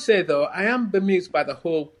 I've got to say, though, I am bemused by the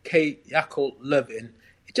whole Kate Yakult loving.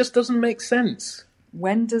 It just doesn't make sense.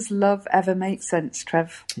 When does love ever make sense,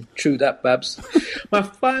 Trev? True that, Babs. My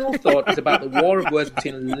final thought is about the war of words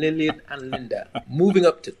between Lillian and Linda, moving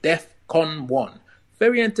up to DEFCON 1.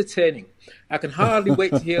 Very entertaining. I can hardly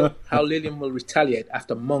wait to hear how Lillian will retaliate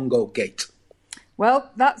after Mungo Gate. Well,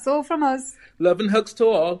 that's all from us. Love and hugs to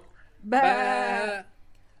all. Bye.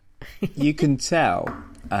 You can tell,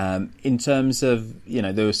 in terms of,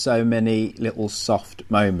 there were so many little soft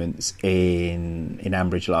moments in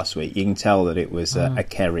Ambridge last week. You can tell that it was a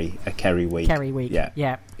Kerry week. Kerry week,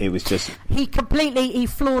 yeah. It was just... He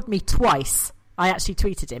floored me twice. I actually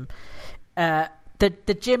tweeted him. The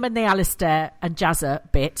Jim and the Alistair and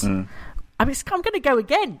Jazza bit. I'm going to go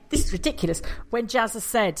again. This is ridiculous. When Jazza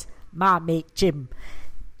said, "My mate Jim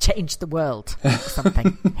changed the world," or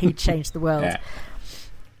something. He changed the world. Yeah.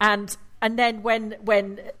 And then when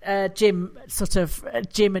Jim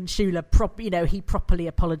and Shula he properly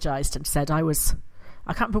apologised and said, I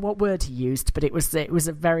can't remember what word he used, but it was a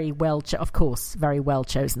very very well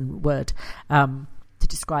chosen word to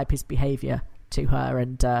describe his behaviour to her,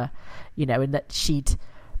 and and that she'd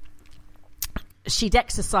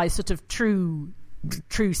exercise sort of true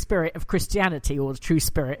spirit of Christianity, or the true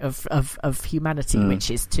spirit of humanity, which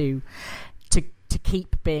is to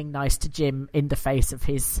keep being nice to Jim in the face of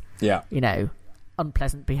his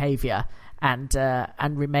unpleasant behaviour,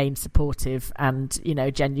 and remain supportive, and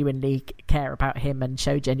genuinely care about him and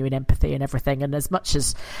show genuine empathy and everything. And as much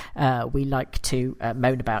as we like to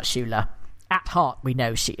moan about Shula, at heart we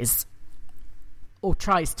know she is, or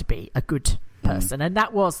tries to be, a good person. And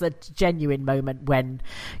that was the genuine moment when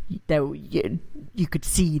you could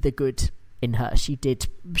see the good in her. She did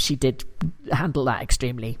handle that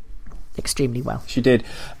extremely well. She did.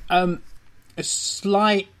 A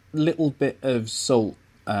slight little bit of salt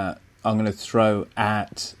I'm going to throw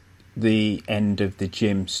at the end of the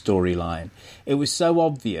Jim storyline. It was so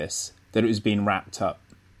obvious that it was being wrapped up.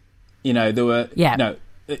 There were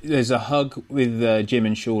there's a hug with Jim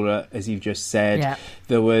and Shula, as you've just said. Yeah.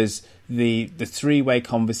 There was the three-way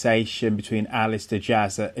conversation between Alistair,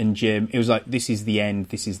 Jazza and Jim. It was like, this is the end,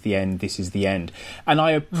 this is the end, this is the end. And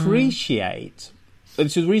I appreciate...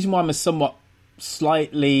 This is the reason why I'm somewhat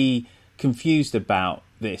slightly confused about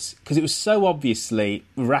this, because it was so obviously,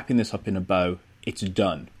 we're wrapping this up in a bow, it's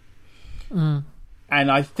done. And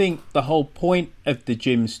I think the whole point of the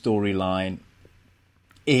Jim storyline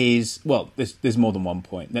is, well, there's more than one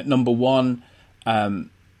point. That number one,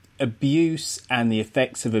 abuse and the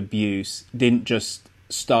effects of abuse didn't just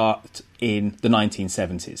start in the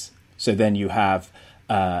 1970s. So then you have,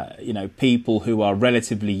 people who are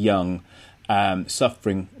relatively young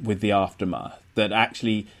suffering with the aftermath. That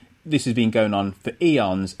actually, this has been going on for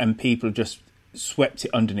eons, and people just swept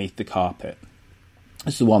it underneath the carpet.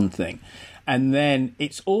 That's the one thing. And then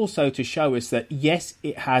it's also to show us that, yes,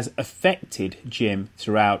 it has affected Jim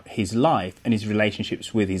throughout his life and his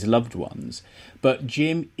relationships with his loved ones, but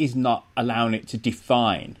Jim is not allowing it to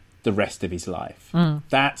define the rest of his life.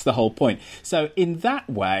 That's the whole point. So in that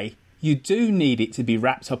way, you do need it to be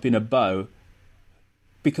wrapped up in a bow,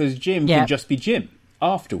 because Jim can just be Jim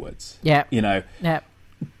afterwards. Yeah. Yeah.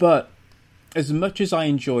 But as much as I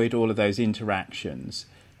enjoyed all of those interactions,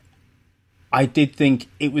 I did think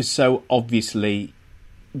it was so obviously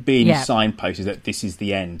being signposted that this is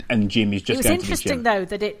the end, and Jim is just going to be Jim. It was interesting, though,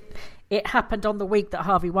 that it happened on the week that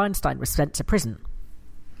Harvey Weinstein was sent to prison.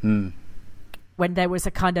 When there was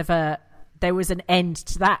there was an end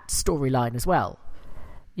to that storyline as well,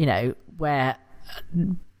 where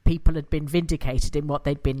people had been vindicated in what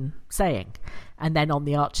they'd been saying. And then on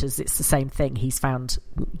the Archers, it's the same thing. He's found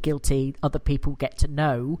guilty. Other people get to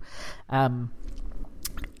know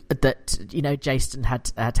that Jason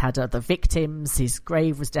had other victims. His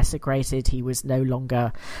grave was desecrated. He was no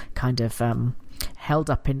longer kind of held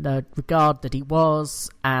up in the regard that he was,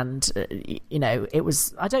 and it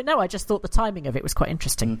was, I don't know, I just thought the timing of it was quite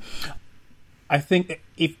interesting. I think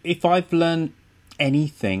if I've learned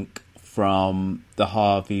anything from the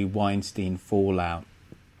Harvey Weinstein fallout,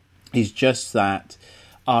 is just that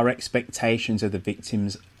our expectations of the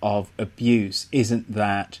victims of abuse isn't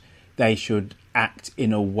that they should act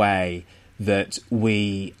in a way that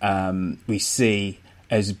we see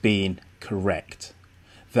as being correct,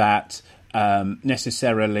 that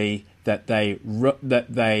necessarily that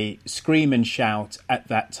they scream and shout at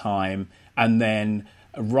that time, and then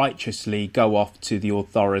righteously go off to the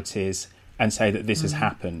authorities and say that this has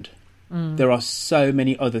happened. There are so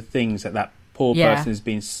many other things that poor person has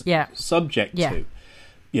been subject to,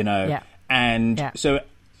 you know. And so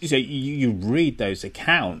you read those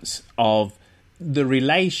accounts of the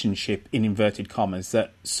relationship, in inverted commas,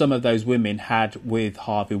 that some of those women had with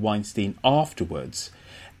Harvey Weinstein afterwards.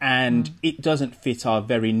 And it doesn't fit our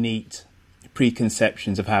very neat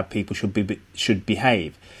preconceptions of how people should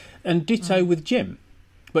behave. And ditto with Jim.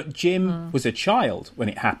 But Jim was a child when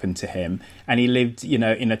it happened to him, and he lived, you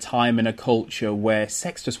know, in a time and a culture where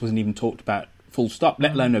sex just wasn't even talked about full stop,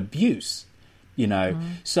 let alone abuse, you know.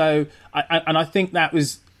 So, I think that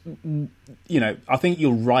was, you know, I think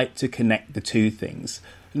you're right to connect the two things.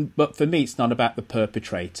 But for me, it's not about the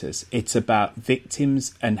perpetrators. It's about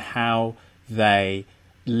victims and how they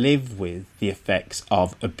live with the effects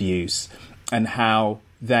of abuse and how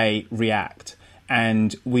they react.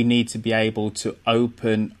 And we need to be able to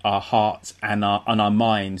open our hearts and our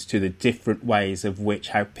minds to the different ways of which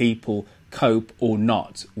how people cope or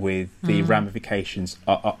not with the ramifications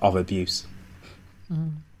of abuse.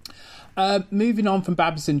 Moving on from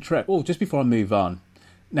Babs and Trev. Oh, just before I move on.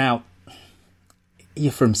 Now,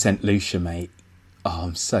 you're from St. Lucia, mate. Oh,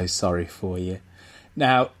 I'm so sorry for you.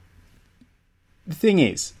 Now, the thing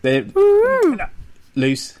is,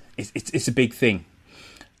 Luce, it's a big thing.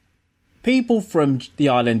 People from the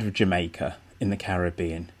island of Jamaica in the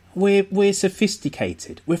Caribbean, we're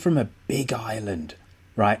sophisticated. We're from a big island,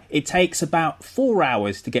 right? It takes about 4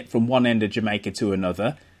 hours to get from one end of Jamaica to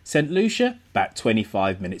another. St. Lucia, about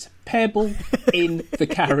 25 minutes. Pebble in the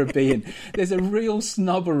Caribbean. There's a real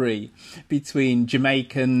snobbery between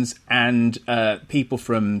Jamaicans and people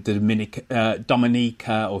from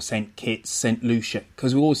Dominica or St. Kitts, St. Lucia,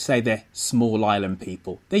 because we always say they're small island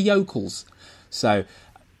people. They're yokels. So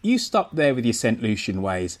you stop there with your St. Lucian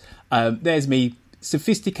ways. There's me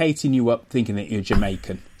sophisticating you up thinking that you're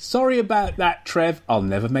Jamaican. Sorry about that, Trev. I'll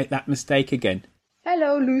never make that mistake again.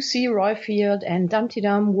 Hello, Lucy, Roifield, and Dumpty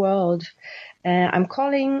Dum World. I'm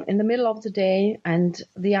calling in the middle of the day, and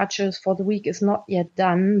the Archers for the week is not yet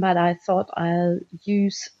done, but I thought I'll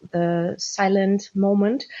use the silent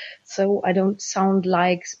moment so I don't sound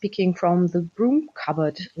like speaking from the broom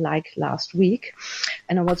cupboard like last week.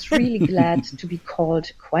 And I was really glad to be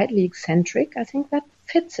called quietly eccentric. I think that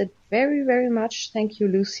fits it very, very much. Thank you,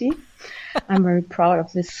 Lucy. I'm very proud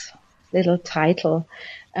of this little title.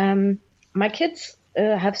 My kids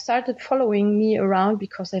have started following me around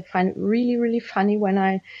because they find it really, really funny when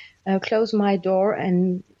I close my door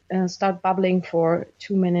and start babbling for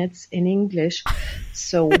 2 minutes in English.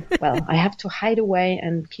 So, well, I have to hide away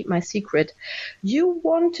and keep my secret. You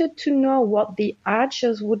wanted to know what the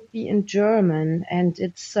Archers would be in German, and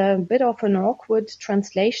it's a bit of an awkward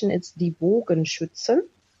translation. It's die Bogenschützen.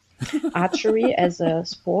 Archery as a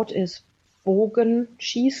sport is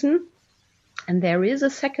Bogenschießen. And there is a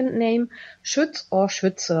second name, Schütz or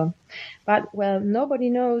Schütze. But, well,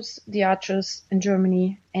 nobody knows the Archers in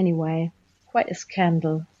Germany anyway. Quite a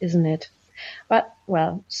scandal, isn't it? But,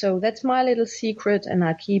 well, so that's my little secret, and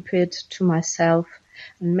I keep it to myself.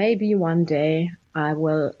 And maybe one day I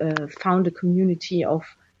will found a community of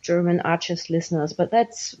German Archers listeners, but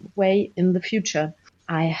that's way in the future.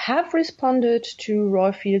 I have responded to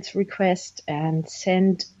Roifield's request and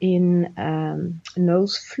sent in a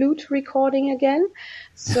nose flute recording again.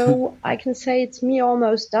 So I can say it's me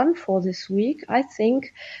almost done for this week. I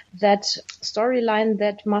think that storyline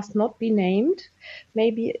that must not be named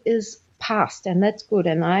maybe is past, and that's good.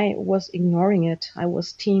 And I was ignoring it. I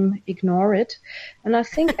was team ignore it. And I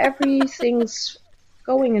think everything's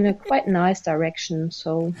going in a quite nice direction.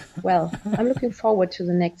 So, well, I'm looking forward to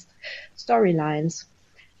the next storylines.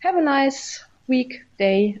 Have a nice week,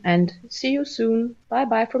 day, and see you soon.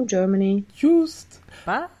 Bye-bye from Germany. Just.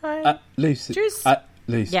 Bye. Lucy. Tschüss.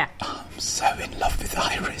 Lucy. Yeah. I'm so in love with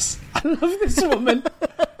Iris. I love this woman.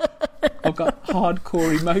 I've got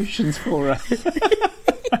hardcore emotions for her.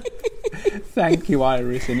 Thank you,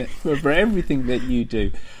 Iris, and for everything that you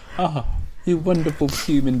do. Oh, you wonderful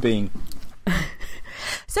human being.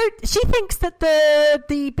 So she thinks that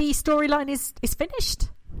the B storyline is finished?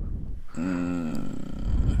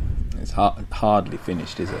 It's hardly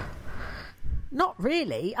finished, is it? Not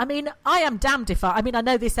really. I mean, I am damned if I mean, I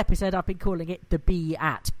know this episode I've been calling it the B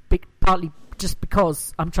at, partly just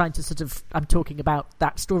because I'm trying to I'm talking about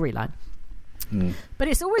that storyline. But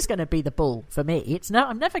it's always going to be the bull for me.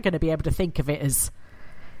 I'm never going to be able to think of it as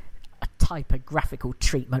a typographical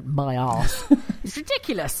treatment, my arse. It's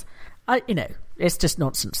ridiculous. It's just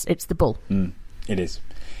nonsense. It's the bull. It is.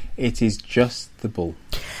 It is just the bull.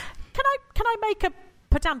 Can I make a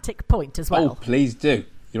pedantic point as well? Oh, please do.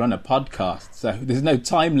 You're on a podcast, so there's no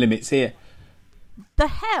time limits here. The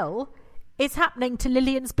hell is happening to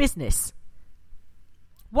Lillian's business?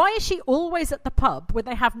 Why is she always at the pub when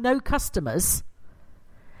they have no customers?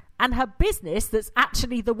 And her business, that's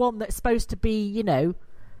actually the one that's supposed to be, you know,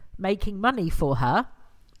 making money for her,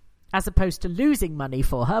 as opposed to losing money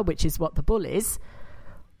for her, which is what the Bull is.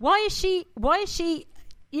 Why is she,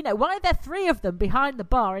 you know, why are there three of them behind the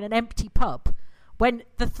bar in an empty pub when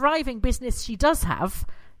the thriving business she does have,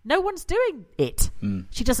 no one's doing it?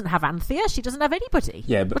 She doesn't have Anthea. She doesn't have anybody.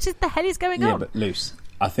 Yeah, but what the hell is going on? Yeah, but Luce,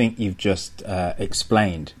 I think you've just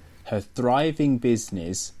explained. Her thriving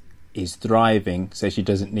business is thriving, so she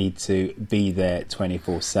doesn't need to be there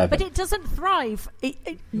 24/7. But it doesn't thrive.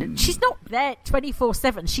 She's not there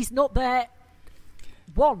 24/7. She's not there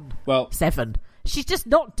 1/7. She's just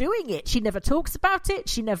not doing it. She never talks about it.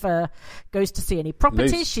 She never goes to see any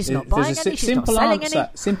properties. Luce, she's not buying any. She's not selling any.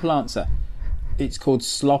 Simple answer. It's called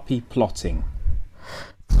sloppy plotting.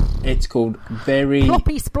 It's called very...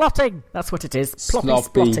 Ploppy splotting. That's what it is.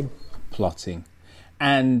 Sloppy plotting.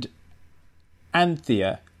 And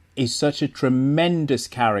Anthea is such a tremendous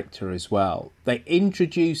character as well. They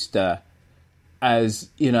introduced her as,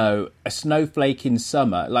 you know, a snowflake in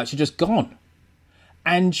summer, like she'd just gone.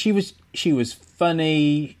 And she was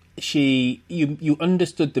funny. You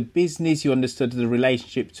understood the business, you understood the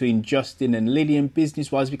relationship between Justin and Lillian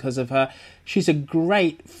business-wise because of her. She's a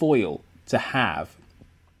great foil to have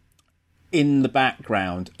in the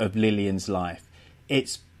background of Lillian's life.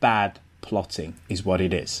 It's bad plotting is what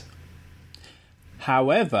it is.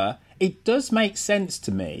 However, it does make sense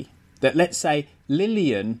to me that, let's say,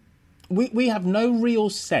 Lillian, we have no real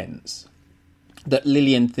sense that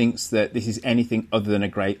Lillian thinks that this is anything other than a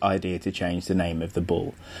great idea to change the name of the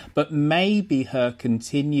Bull. But maybe her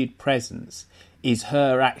continued presence is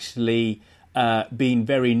her actually being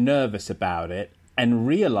very nervous about it and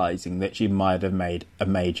realising that she might have made a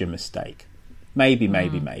major mistake. Maybe.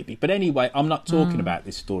 But anyway, I'm not talking about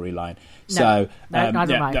this storyline.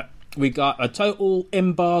 We got a total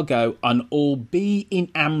embargo on all B in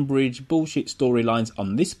Ambridge bullshit storylines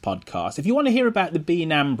on this podcast. If you want to hear about the B in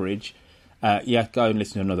Ambridge, go and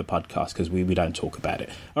listen to another podcast because we don't talk about it.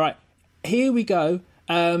 All right, here we go.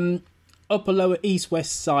 Upper, lower, east,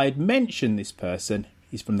 west side. Mention this person.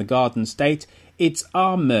 He's from the Garden State. It's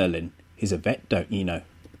our Merlin. He's a vet, don't you know?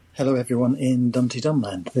 Hello, everyone in Dumpty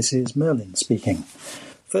Dumland. This is Merlin speaking.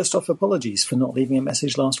 First off, apologies for not leaving a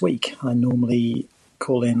message last week. I normally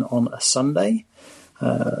call in on a Sunday.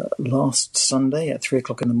 Last Sunday at 3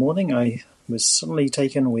 o'clock in the morning, I was suddenly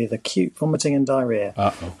taken with acute vomiting and diarrhea.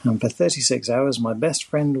 And for 36 hours, my best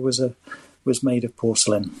friend was made of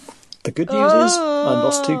porcelain. The good news is I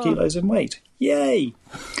lost 2 kilos in weight. Yay!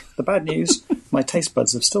 The bad news, my taste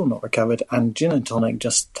buds have still not recovered, and gin and tonic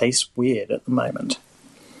just tastes weird at the moment.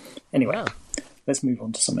 Anyway, let's move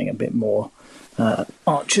on to something a bit more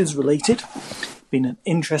Archers related. Been an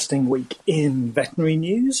interesting week in veterinary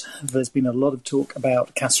news. There's been a lot of talk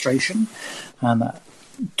about castration, and that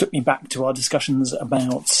took me back to our discussions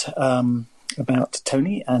about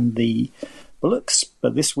Tony and the bullocks.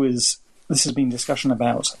 But this has been discussion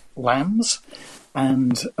about lambs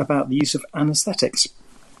and about the use of anaesthetics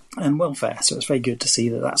and welfare. So it's very good to see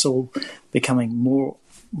that that's all becoming more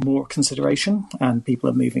consideration, and people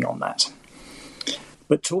are moving on that.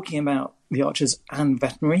 But talking about the Archers and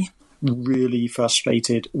veterinary, really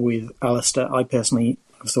frustrated with Alistair. I personally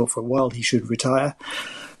have thought for a while he should retire.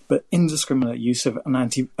 But indiscriminate use of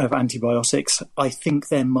antibiotics, I think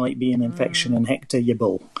there might be an infection in Hector, your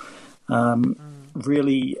bull.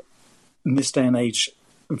 Really, in this day and age,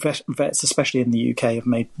 vets, especially in the UK, have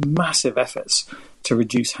made massive efforts to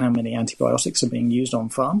reduce how many antibiotics are being used on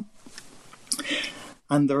farm.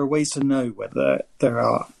 And there are ways to know whether there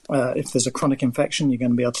are, if there's a chronic infection, you're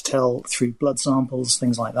going to be able to tell through blood samples,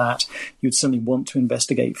 things like that. You'd certainly want to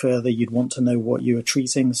investigate further. You'd want to know what you are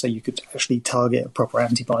treating so you could actually target a proper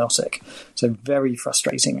antibiotic. So very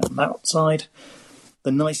frustrating on that side.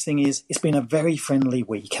 The nice thing is it's been a very friendly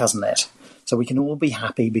week, hasn't it? So we can all be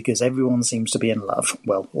happy because everyone seems to be in love.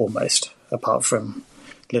 Well, almost, apart from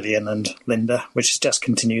Lillian and Linda, which just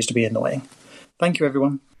continues to be annoying. Thank you,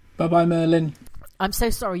 everyone. Bye-bye, Merlin. I'm so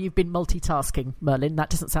sorry you've been multitasking, Merlin.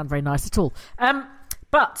 That doesn't sound very nice at all.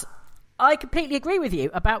 But I completely agree with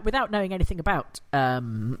you without knowing anything about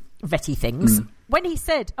vetty things. When he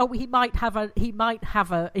said, he might have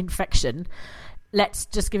a infection, let's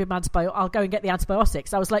just give him antibiotics. I'll go and get the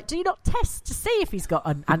antibiotics. I was like, do you not test to see if he's got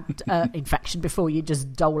an infection before you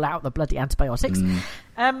just dole out the bloody antibiotics?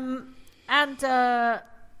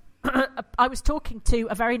 I was talking to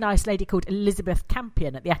a very nice lady called Elizabeth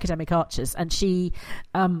Campion at the Academic Archers, and she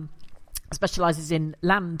specialises in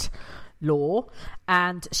land law,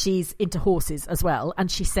 and she's into horses as well.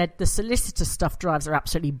 And she said the solicitor stuff drives her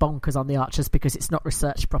absolutely bonkers on the Archers because it's not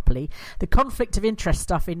researched properly. The conflict of interest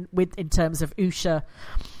stuff in terms of Usha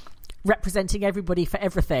representing everybody for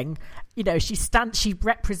everything, you know, she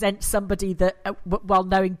represents somebody that while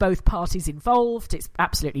knowing both parties involved, it's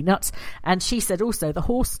absolutely nuts. And she said also the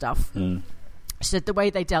horse stuff, she said the way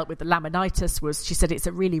they dealt with the laminitis was, she said it's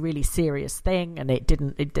a really, really serious thing, and it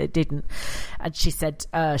didn't. And she said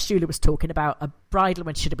Shula was talking about a bridle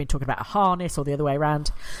when she should have been talking about a harness, or the other way around.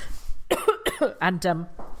 And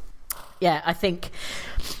I think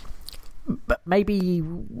but maybe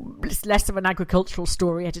it's less of an agricultural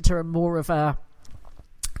story editor and more of a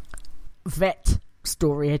vet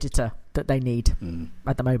story editor that they need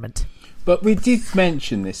at the moment. But we did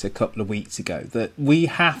mention this a couple of weeks ago, that we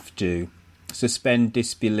have to suspend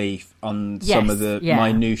disbelief on some of the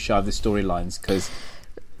minutiae of the storylines, because,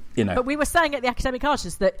 you know. But we were saying at the Academic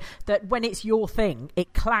Archers that when it's your thing,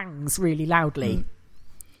 it clangs really loudly,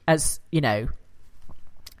 as, you know.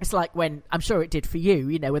 It's like when, I'm sure it did for you,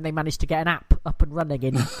 you know, when they managed to get an app up and running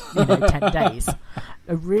in, 10 days.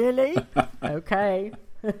 Oh, really? Okay.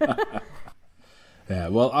 Yeah,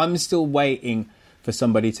 well, I'm still waiting for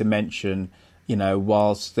somebody to mention, you know,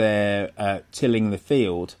 whilst they're tilling the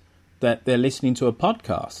field, that they're listening to a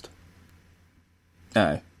podcast.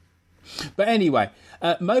 No. But anyway,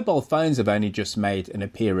 mobile phones have only just made an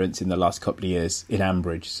appearance in the last couple of years in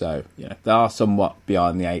Ambridge, so, you know, they are somewhat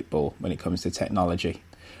behind the eight ball when it comes to technology.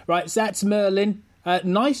 Right, so that's Merlin.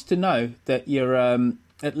 Nice to know that you're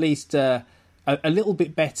at least a little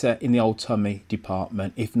bit better in the old tummy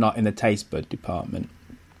department, if not in the taste bud department.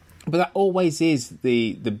 But that always is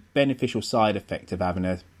the beneficial side effect of having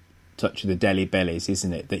a touch of the deli bellies,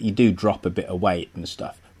 isn't it? That you do drop a bit of weight and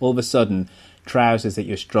stuff. All of a sudden, trousers that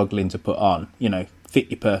you're struggling to put on, you know, fit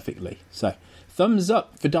you perfectly. So, thumbs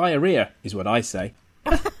up for diarrhea is what I say.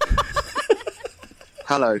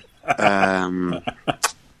 Hello.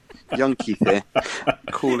 Young Keith here,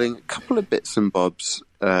 calling a couple of bits and bobs,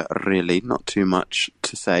 really, not too much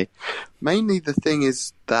to say. Mainly the thing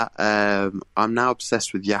is that I'm now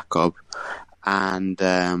obsessed with Jakob and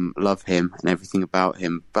love him and everything about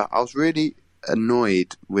him, but I was really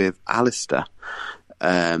annoyed with Alistair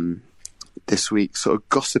this week, sort of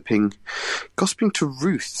gossiping to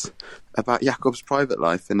Ruth about Jakob's private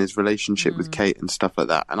life and his relationship with Kate and stuff like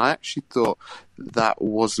that. And I actually thought that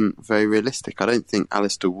wasn't very realistic. I don't think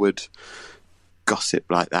Alistair would gossip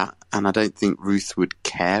like that, and I don't think Ruth would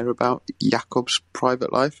care about Jakob's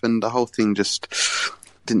private life, and the whole thing just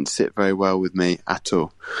didn't sit very well with me at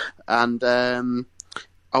all. And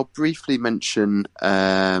I'll briefly mention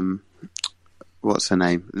what's her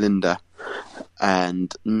name, Linda,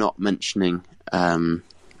 and not mentioning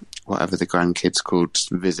whatever the grandkids called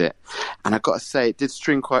visit. And I've got to say, it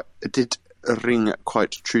did ring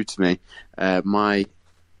quite true to me.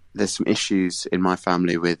 There's some issues in my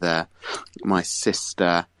family with my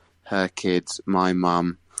sister, her kids, my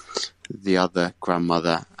mum, the other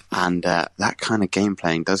grandmother, and that kind of game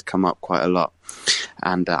playing does come up quite a lot.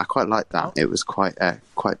 And I quite like that. It was quite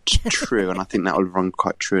true, and I think that will run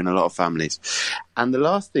quite true in a lot of families. And the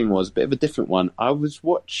last thing was a bit of a different one. I was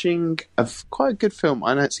watching quite a good film.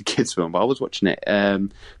 I know it's a kids' film, but I was watching it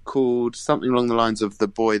called something along the lines of The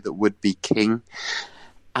Boy That Would Be King.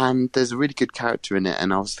 And there's a really good character in it,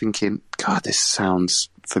 and I was thinking, God, this sounds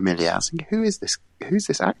familiar. I was thinking, who is this? Who's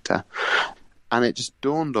this actor? And it just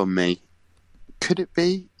dawned on me, could it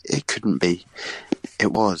be? It couldn't be.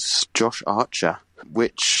 It was Josh Archer,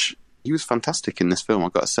 which he was fantastic in this film,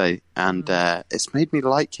 I've got to say. And it's made me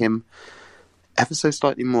like him ever so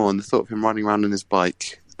slightly more. And the thought of him riding around on his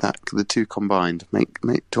bike, that the two combined,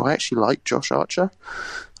 do I actually like Josh Archer?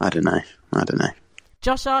 I don't know.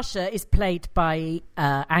 Josh Archer is played by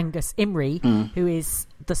Angus Imrie, who is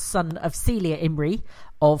the son of Celia Imrie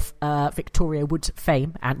of Victoria Wood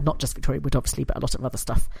fame, and not just Victoria Wood, obviously, but a lot of other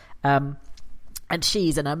stuff. And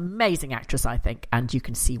she's an amazing actress, I think, and you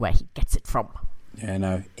can see where he gets it from. Yeah,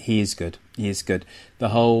 no, he is good. He is good. The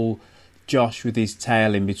whole Josh with his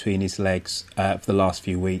tail in between his legs for the last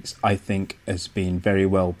few weeks, I think, has been very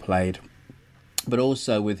well played. But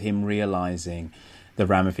also with him realising the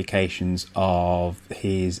ramifications of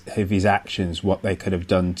his actions, what they could have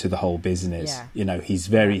done to the whole business. Yeah. You know, he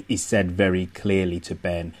said very clearly to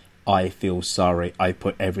Ben, I feel sorry, I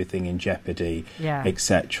put everything in jeopardy,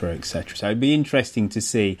 etc., etc. So it'd be interesting to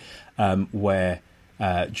see where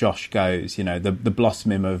Josh goes, you know, the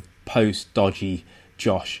blossoming of post-dodgy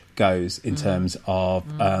Josh goes in terms of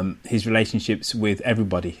his relationships with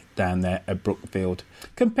everybody down there at Brookfield.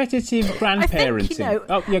 Competitive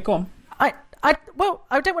grandparenting. Go on. I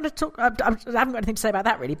don't want to talk. I haven't got anything to say about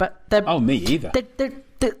that really. But me either.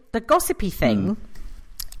 The gossipy thing.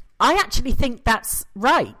 I actually think that's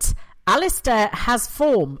right. Alistair has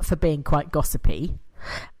form for being quite gossipy.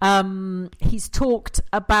 He's talked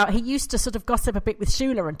about. He used to sort of gossip a bit with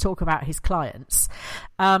Shula and talk about his clients.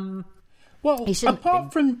 Apart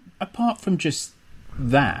from just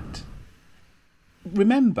that,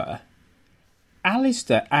 remember,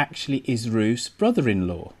 Alistair actually is Ruth's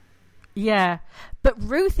brother-in-law. Yeah, but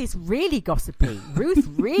Ruth is really gossipy. Ruth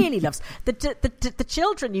really loves the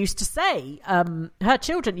children. Used to say, her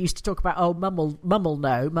children used to talk about, oh, mum will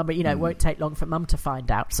know, mum, it won't take long for mum to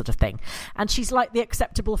find out, sort of thing. And she's like the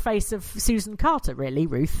acceptable face of Susan Carter, really,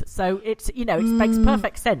 Ruth. So it's it makes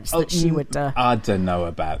perfect sense that she would. I don't know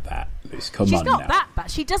about that, Liz. She's not that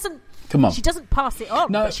bad. She doesn't. Come on. She doesn't pass it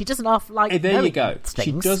on. No, but she doesn't half like. There you go.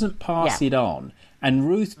 She doesn't pass it on, and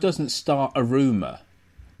Ruth doesn't start a rumour.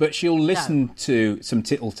 But she'll listen to some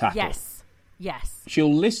tittle-tattle. Yes.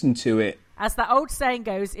 She'll listen to it. As that old saying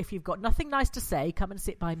goes, if you've got nothing nice to say, come and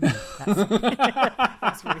sit by me.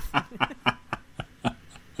 That's Ruth.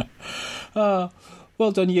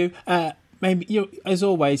 Well done, you. Maybe as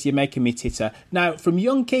always, you're making me titter. Now, from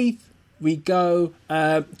young Keith, we go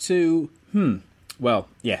to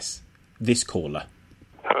this caller.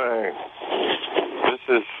 Hello. This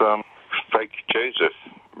is fake Joseph,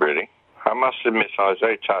 really. I must admit I was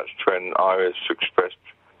very touched when Iris expressed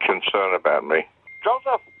concern about me.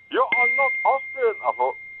 Joseph, you are not Austrian. I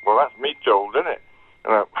thought, well, that's me, Joel, isn't it?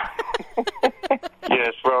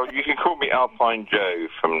 Yes, well, you can call me Alpine Joe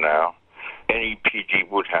from now. Any P.G.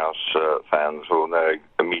 Woodhouse fans will know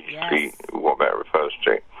immediately what that refers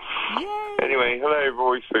to. Yay. Anyway, hello,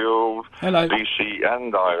 Royfield, hello, Lucy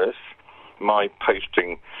and Iris. My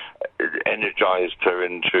posting energized her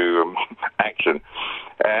into action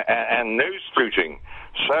and news spooting.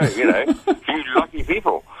 So, you lucky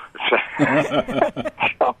people.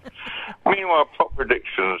 Meanwhile, plot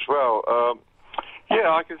predictions. Well,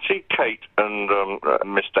 I can see Kate and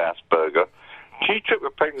Mr. Asperger. She took the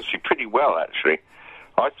pregnancy pretty well, actually.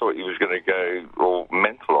 I thought he was going to go all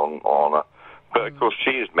mental on her. But, of course,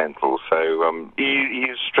 she is mental. So he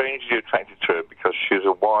is strangely attracted to her because she's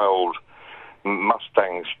a wild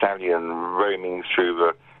Mustang stallion roaming through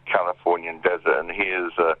the Californian desert, and he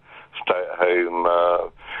is a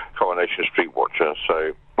stay-at-home Coronation Street watcher.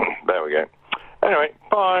 So there we go. Anyway,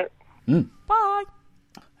 bye. Bye.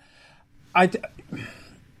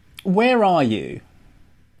 Where are you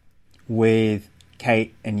with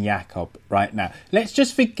Kate and Jakob right now? Let's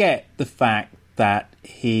just forget the fact that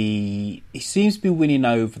he seems to be winning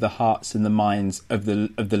over the hearts and the minds of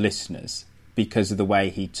the listeners because of the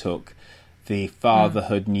way he took the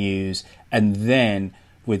fatherhood news, and then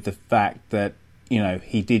with the fact that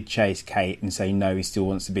he did chase Kate and say no, he still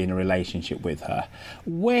wants to be in a relationship with her.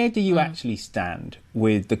 Where do you actually stand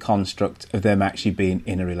with the construct of them actually being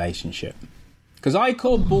in a relationship? Because I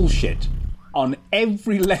call bullshit on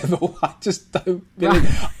every level. I just don't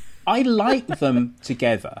believe. I like them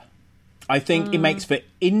together. I think it makes for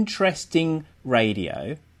interesting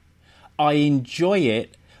radio. I enjoy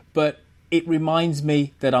it, but it reminds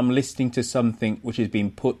me that I'm listening to something which has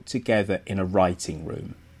been put together in a writing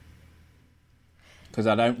room. Because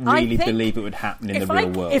I don't really believe it would happen in the real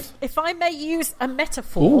world. If I may use a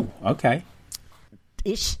metaphor... Ooh, okay.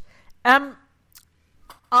 Ish.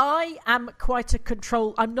 I am quite a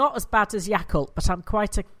control... I'm not as bad as Yakult, but I'm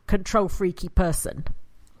quite a control-freaky person.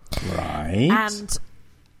 Right. And...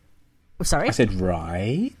 Sorry? I said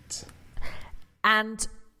right. And...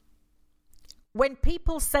 when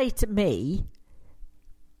people say to me,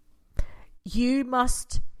 you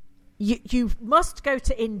must go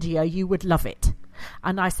to India, you would love it.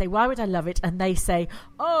 And I say, why would I love it? And they say,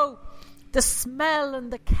 oh, the smell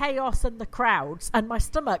and the chaos and the crowds. And my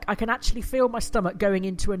stomach, I can actually feel my stomach going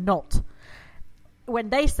into a knot. When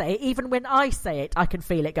they say it, even when I say it, I can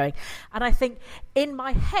feel it going. And I think in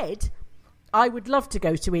my head, I would love to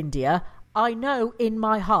go to India. I know in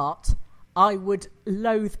my heart I would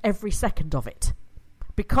loathe every second of it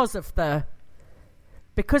because of the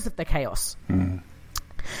chaos.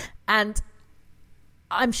 And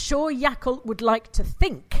I'm sure Yakult would like to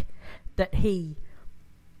think that he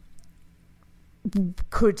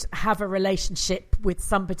could have a relationship with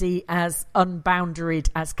somebody as unboundaried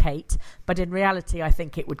as Kate, but in reality I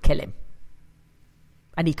think it would kill him.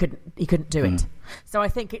 And he couldn't do it. So I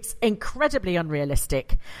think it's incredibly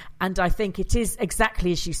unrealistic, and I think it is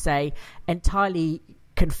exactly as you say, entirely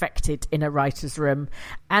confected in a writer's room,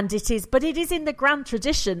 and it is in the grand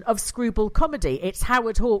tradition of screwball comedy. It's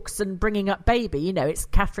Howard Hawks and Bringing Up Baby, it's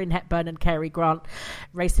Katharine Hepburn and Cary Grant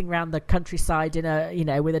racing around the countryside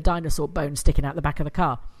with a dinosaur bone sticking out the back of the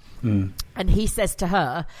car. And he says to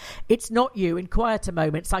her, "It's not you in quieter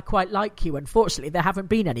moments. I quite like you. Unfortunately, there haven't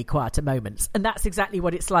been any quieter moments." And that's exactly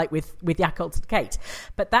what it's like with Yakult and Kate.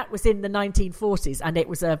 But that was in the 1940s, and it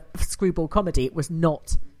was a screwball comedy. It was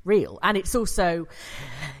not real. And it's also,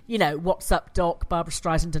 What's Up, Doc, Barbara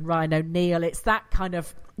Streisand and Ryan O'Neal. It's that kind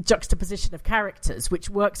of juxtaposition of characters which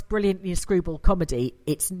works brilliantly in screwball comedy.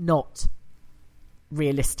 It's not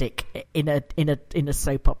realistic in a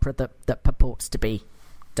soap opera that purports to be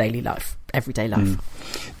daily life, everyday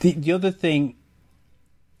life. The other thing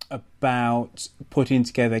about putting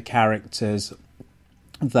together characters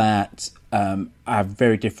that have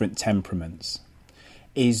very different temperaments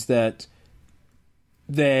is that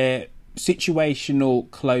their situational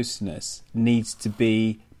closeness needs to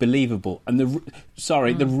be believable, and the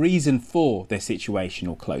reason for their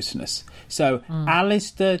situational closeness. So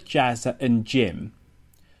Alistair, Jazza and Jim,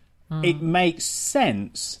 it makes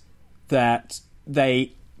sense that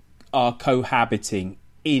they are cohabiting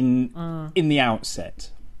in the outset,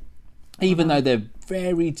 even though they're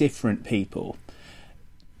very different people.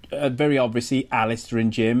 Very obviously, Alistair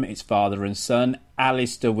and Jim, it's father and son.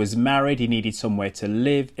 Alistair was married, he needed somewhere to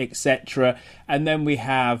live, etc. And then we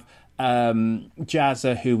have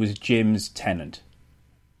Jazza, who was Jim's tenant.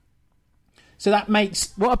 So that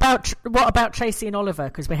makes... What about Tracy and Oliver?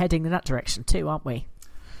 Because we're heading in that direction too, aren't we?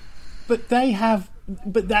 But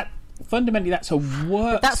fundamentally that's a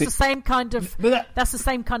work. But that's the same kind of. That's the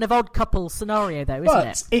same kind of odd couple scenario, though, isn't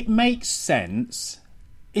it? But it makes sense.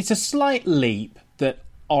 It's a slight leap that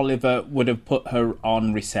Oliver would have put her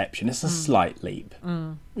on reception. It's a slight leap,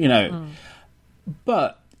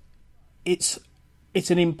 But it's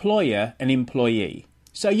an employer and employee,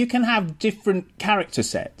 so you can have different character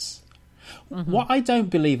sets. What I don't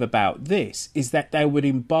believe about this is that they would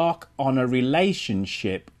embark on a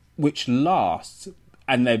relationship which lasts.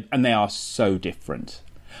 And they are so different.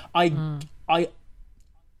 It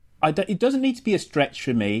doesn't need to be a stretch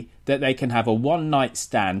for me that they can have a one-night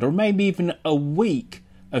stand or maybe even a week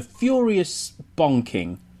of furious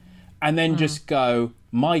bonking and then just go,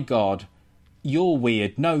 my God, you're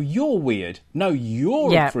weird. No, you're weird. No,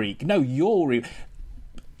 you're a freak. No, you're...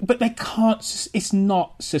 But they can't... It's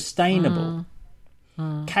not sustainable.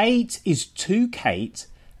 Kate is too Kate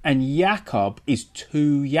and Jakob is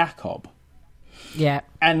too Jakob. Yeah,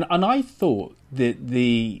 and I thought that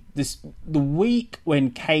the week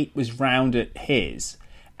when Kate was round at his,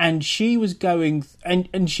 and she was going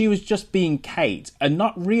and she was just being Kate and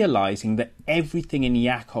not realising that everything in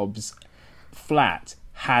Jakob's flat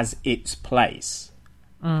has its place,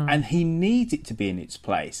 and he needs it to be in its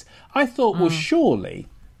place. I thought, well, surely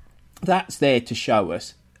that's there to show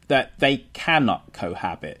us that they cannot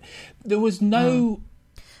cohabit. There was no.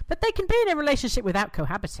 But they can be in a relationship without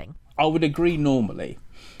cohabiting. I would agree normally.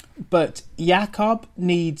 But Jakob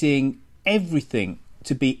needing everything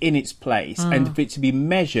to be in its place and for it to be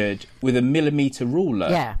measured with a millimetre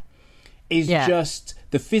ruler is just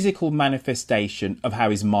the physical manifestation of how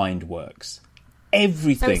his mind works.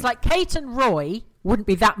 Everything. So it's like Kate and Roy wouldn't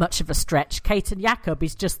be that much of a stretch. Kate and Jakob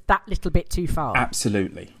is just that little bit too far.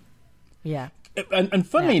 Absolutely. Yeah. And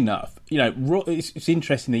funnily enough, Roy, it's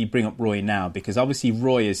interesting that you bring up Roy now, because obviously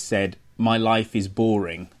Roy has said, my life is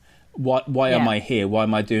boring. Why am I here? Why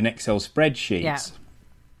am I doing Excel spreadsheets? Yeah.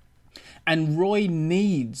 And Roy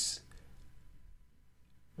needs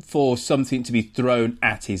for something to be thrown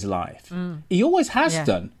at his life. He always has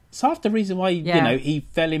done. It's half the reason why he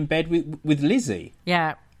fell in bed with Lizzie.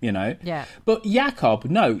 Yeah. Yeah. But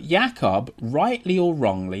Jakob, rightly or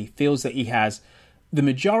wrongly, feels that he has the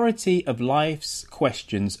majority of life's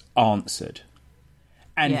questions answered.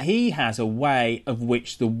 And he has a way of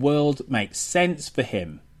which the world makes sense for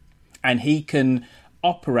him. And he can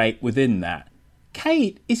operate within that.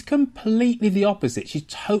 Kate is completely the opposite. She's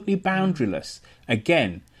totally boundaryless.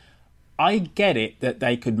 Again, I get it that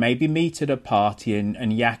they could maybe meet at a party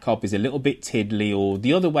and Jakob is a little bit tiddly, or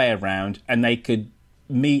the other way around, and they could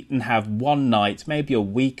meet and have one night, maybe a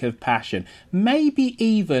week of passion, maybe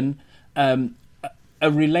even a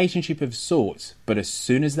relationship of sorts. But as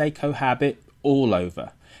soon as they cohabit, all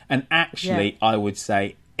over. And actually, I would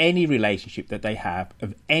say any relationship that they have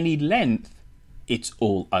of any length, it's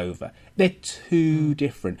all over. They're too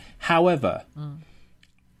different. However,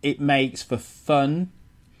 it makes for fun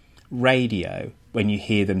radio when you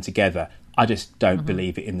hear them together. I just don't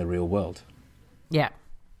believe it in the real world. Yeah.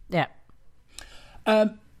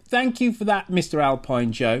 thank you for that, Mr.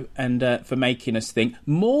 Alpine Joe, and for making us think.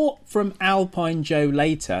 More from Alpine Joe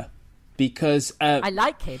later, because... I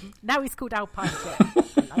like him. Now he's called Alpine Joe.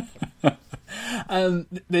 I like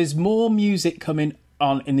him. There's more music coming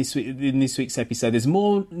on in this week's episode. There's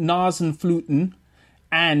more Nasenfluten,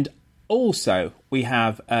 and also we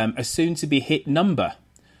have a soon-to-be hit number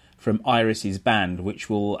from Iris's band, which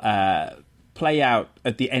will play out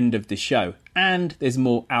at the end of the show. And there's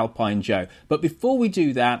more Alpine Joe. But before we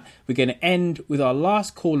do that, we're going to end with our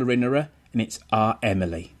last caller in her, and it's our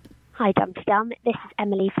Emily. Hi, Dumpty Dum. This is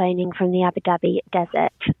Emily phoning from the Abu Dhabi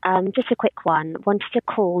desert. Just a quick one. Wanted to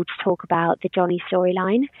call to talk about the Johnny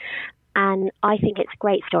storyline. And I think it's a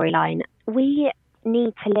great storyline. We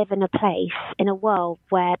need to live in a place, in a world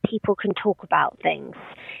where people can talk about things.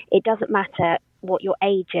 It doesn't matter what your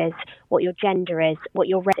age is, what your gender is, what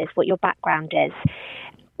your race is, what your background is.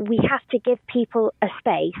 We have to give people a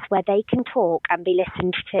space where they can talk and be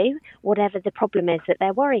listened to, whatever the problem is that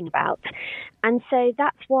they're worrying about. And so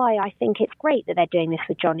that's why I think it's great that they're doing this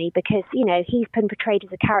with Johnny, because, you know, he's been portrayed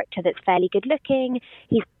as a character that's fairly good looking.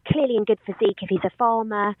 He's clearly in good physique if he's a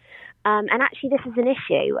farmer. And actually this is an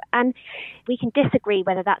issue. And we can disagree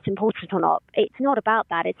whether that's important or not. It's not about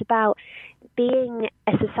that. It's about being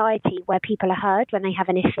a society where people are heard when they have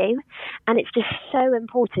an issue. And it's just so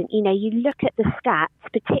important. You know, you look at the stats,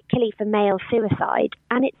 particularly for male suicide,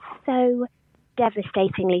 and it's so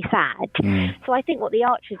devastatingly sad. So I think what the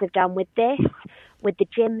Archers have done with this, with the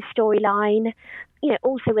Jim storyline, you know,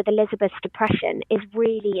 also with Elizabeth's depression, is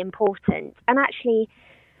really important. And actually,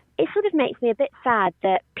 it sort of makes me a bit sad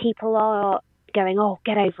that people are going, oh,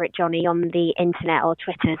 get over it, Johnny, on the internet or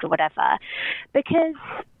Twitters or whatever, because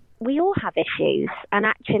we all have issues, and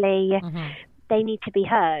actually they need to be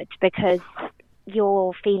heard because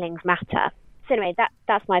your feelings matter. So anyway,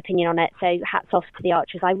 that's my opinion on it. So hats off to the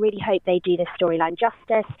Archers. I really hope they do this storyline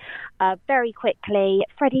justice. Very quickly,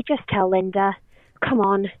 Freddie, just tell Linda, come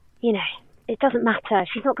on, you know, it doesn't matter.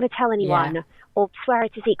 She's not going to tell anyone or swear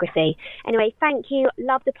it to secrecy. Anyway, thank you.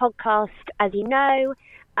 Love the podcast, as you know.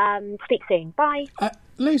 Speak soon. Bye.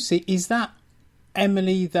 Lucy, is that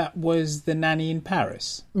Emily that was the nanny in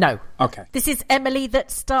Paris? No. Okay. This is Emily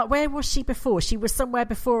that where was she before? She was somewhere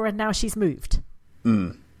before and now she's moved.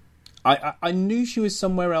 I knew she was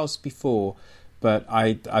somewhere else before, but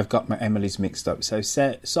I've got my Emily's mixed up. So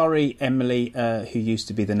sorry, Emily, who used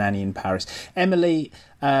to be the nanny in Paris. Emily,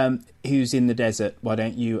 who's in the desert, why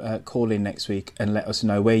don't you call in next week and let us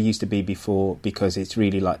know where you used to be before, because it's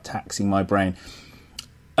really like taxing my brain.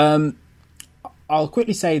 I'll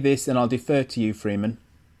quickly say this and I'll defer to you, Freeman.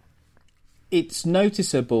 It's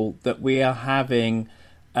noticeable that we are having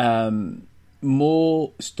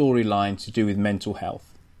more storyline to do with mental health.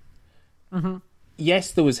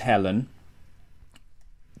 Yes, there was Helen.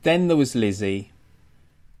 Then there was Lizzie.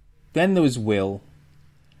 Then there was Will.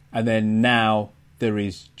 And then now there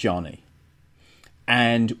is Johnny.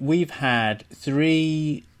 And we've had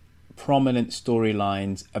 3 prominent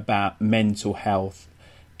storylines about mental health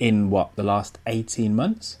in the last 18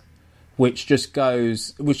 months, which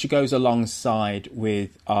goes alongside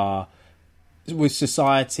with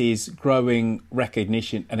society's growing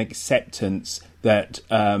recognition and acceptance that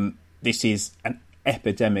this is an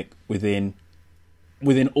epidemic within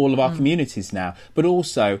all of our communities now, but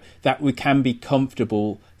also that we can be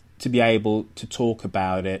comfortable to be able to talk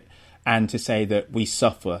about it and to say that we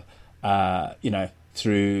suffer,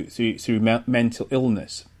 through mental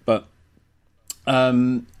illness. But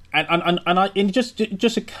it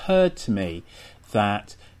just occurred to me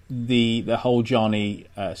that the whole Johnny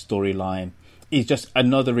storyline is just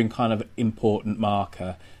another kind of important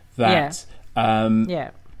marker that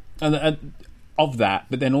of that,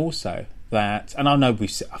 but then also that, and I know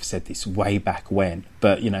I've said this way back when,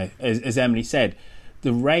 but you know, as Emily said,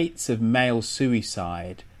 the rates of male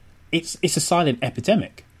suicide, it's a silent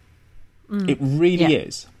epidemic. It really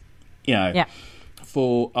is. You know,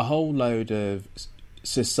 for a whole load of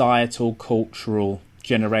societal, cultural,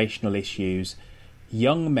 generational issues,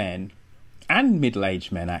 young men and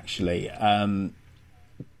middle-aged men actually,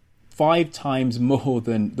 5 times more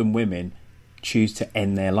than women choose to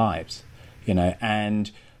end their lives. You know, and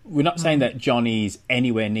we're not saying that Johnny's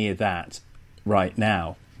anywhere near that right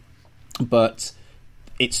now, but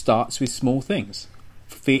it starts with small things,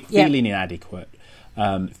 feeling inadequate,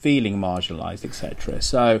 feeling marginalised, etc.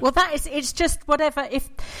 So, well, it's just whatever. If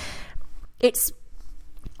it's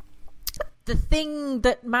the thing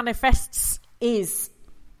that manifests is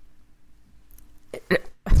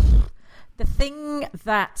the thing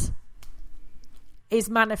that is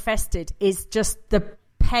manifested is just the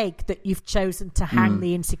peg that you've chosen to hang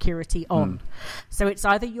the insecurity on. So it's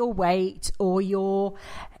either your weight or your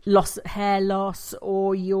hair loss,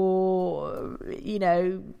 or your,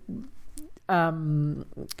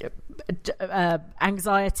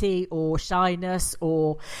 anxiety or shyness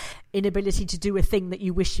or inability to do a thing that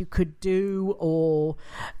you wish you could do, or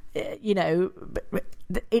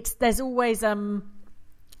there's always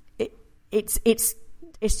it's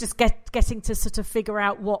just getting to sort of figure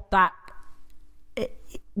out what that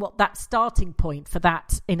starting point for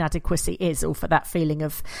that inadequacy is, or for that feeling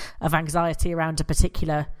of anxiety around a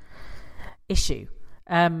particular issue.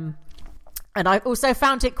 And I also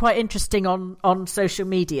found it quite interesting on social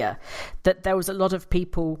media that there was a lot of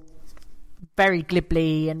people very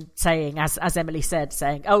glibly and saying, as Emily said,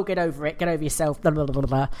 saying, "Oh, get over it, get over yourself," blah, blah, blah,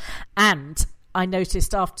 blah. And I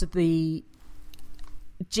noticed after the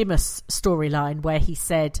Jimus storyline where he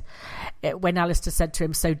said, when Alistair said to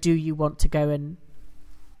him, "So do you want to go and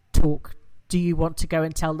talk? Do you want to go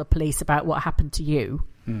and tell the police about what happened to you?"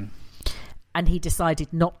 And he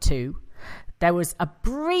decided not to. There was a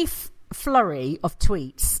brief flurry of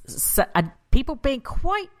tweets and people being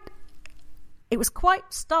it was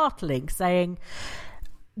quite startling, saying,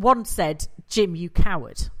 one said, "Jim, you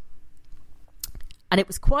coward." And it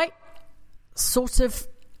was quite sort of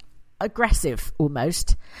aggressive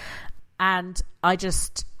almost. And I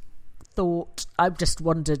just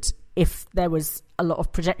wondered if there was a lot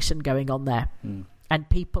of projection going on there, and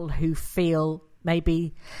people who feel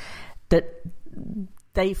maybe that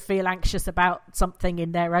they feel anxious about something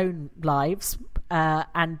in their own lives,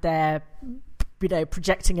 and they're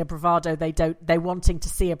projecting a bravado they're wanting to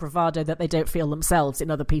see a bravado that they don't feel themselves in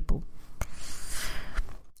other people.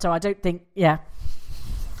 So I don't think,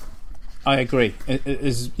 I agree.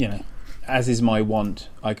 As is my want,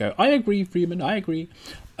 I go, I agree, Freeman, I agree.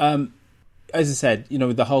 As I said,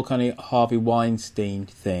 with the whole kind of Harvey Weinstein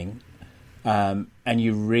thing, and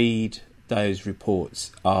you read those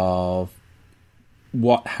reports of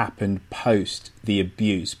what happened post the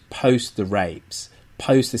abuse, post the rapes,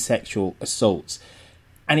 post the sexual assaults,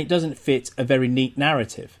 and it doesn't fit a very neat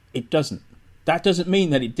narrative. It doesn't. That doesn't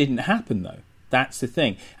mean that it didn't happen, though. That's the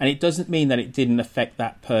thing. And it doesn't mean that it didn't affect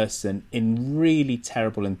that person in really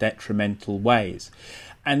terrible and detrimental ways.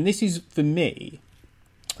 And this is, for me,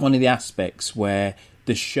 one of the aspects where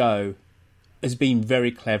the show has been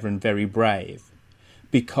very clever and very brave.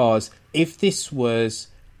 Because if this was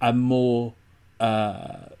a more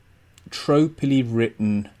tropically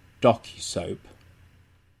written docusoap,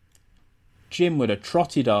 Jim would have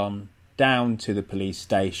trotted on down to the police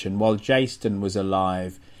station while Jason was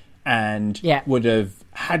alive, and would have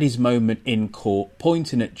had his moment in court,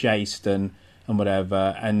 pointing at Jason and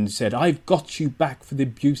whatever, and said, "I've got you back for the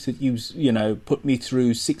abuse that you put me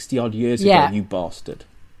through 60 odd years ago, you bastard."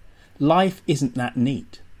 Life isn't that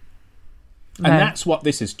neat. No. And that's what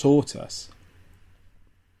this has taught us.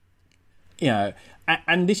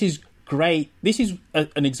 And this is great. This is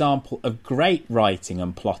an example of great writing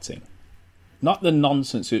and plotting. Not the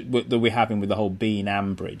nonsense that we're having with the whole Bean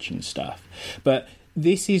Ambridge and stuff. But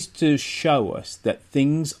this is to show us that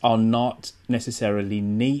things are not necessarily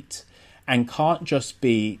neat and can't just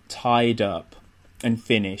be tied up and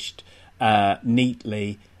finished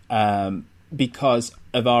neatly because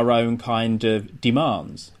of our own kind of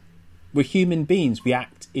demands. We're human beings. We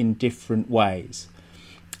act in different ways.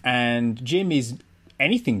 And Jim is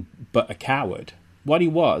anything but a coward. What he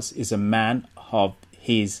was is a man of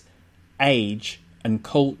his age and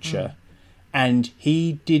culture, and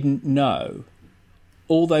he didn't know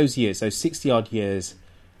all those years, those 60 odd years,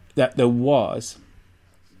 that there was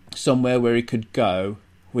somewhere where he could go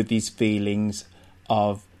with these feelings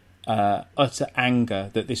of utter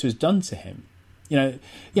anger that this was done to him.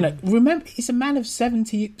 Remember, he's a man of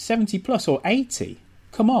 70 plus or 80.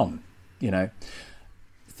 Come on,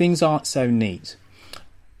 things aren't so neat.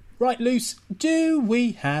 Right, Luce, do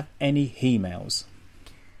we have any emails?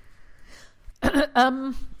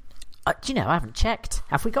 I haven't checked.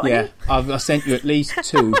 Have we got any? I sent you at least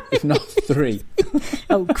 2, if not 3.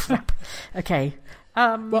 Oh, crap. Okay.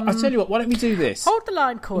 Well, I'll tell you what, why don't we do this? Hold the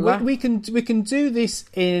line, caller. We can do this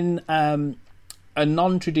in a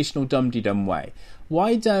non-traditional dum-de-dum way.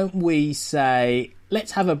 Why don't we say,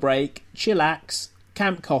 let's have a break, chillax,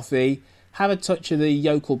 camp coffee, have a touch of the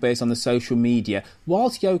Yokel Bears on the social media.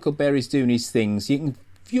 Whilst Yokel Bear is doing his things, you can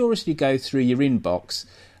furiously go through your inbox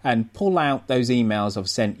and pull out those emails I've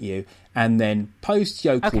sent you, and then post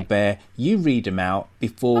Yokel Bear. You read them out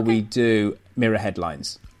before we do Mirror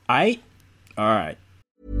Headlines. All right.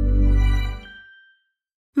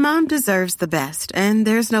 Mom deserves the best, and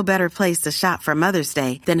there's no better place to shop for Mother's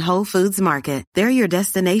Day than Whole Foods Market. They're your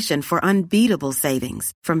destination for unbeatable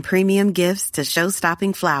savings, from premium gifts to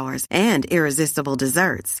show-stopping flowers and irresistible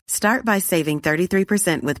desserts. Start by saving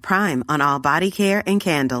 33% with Prime on all body care and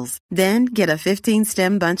candles. Then get a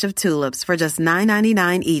 15-stem bunch of tulips for just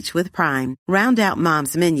 $9.99 each with Prime. Round out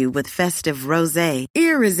Mom's menu with festive rosé,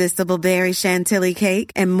 irresistible berry chantilly cake,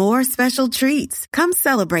 and more special treats. Come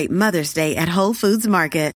celebrate Mother's Day at Whole Foods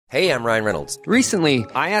Market. Hey, I'm Ryan Reynolds. Recently,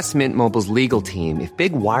 I asked Mint Mobile's legal team if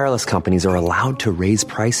big wireless companies are allowed to raise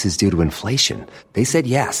prices due to inflation. They said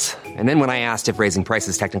yes. And then when I asked if raising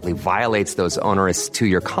prices technically violates those onerous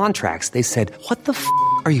 2-year contracts, they said, "What the f***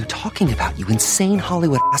 are you talking about, you insane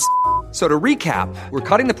Hollywood ass?" So to recap, we're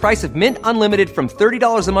cutting the price of Mint Unlimited from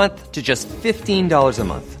 $30 a month to just $15 a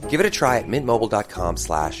month. Give it a try at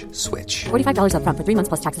mintmobile.com/switch. $45 up front for 3 months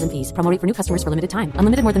plus taxes and fees. Promo rate for new customers for limited time.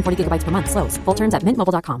 Unlimited more than 40 gigabytes per month. Slows full terms at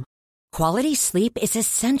mintmobile.com. Quality sleep is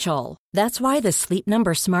essential. That's why the Sleep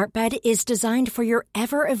Number Smart Bed is designed for your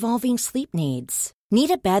ever-evolving sleep needs.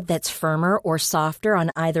 Need a bed that's firmer or softer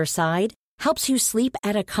on either side? Helps you sleep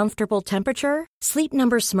at a comfortable temperature? Sleep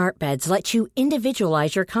Number Smart Beds let you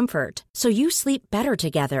individualize your comfort, so you sleep better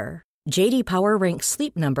together. J.D. Power ranks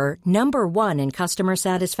Sleep Number number 1 in customer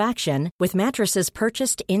satisfaction with mattresses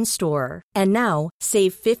purchased in-store. And now,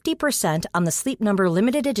 save 50% on the Sleep Number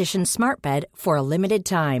Limited Edition Smart Bed for a limited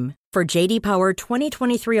time. For J.D. Power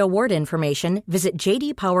 2023 award information, visit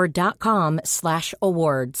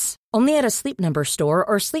jdpower.com/awards. Only at a Sleep Number store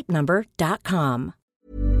or sleepnumber.com.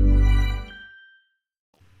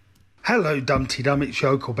 Hello, Dumpty Dum, it's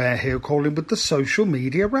Yoko Bear here calling with the social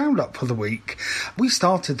media roundup for the week. We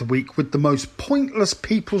started the week with the most pointless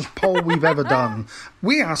people's poll we've ever done.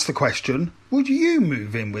 We asked the question, would you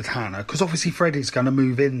move in with Hannah? Because obviously Freddie's going to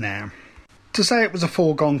move in now. To say it was a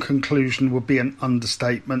foregone conclusion would be an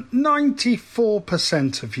understatement.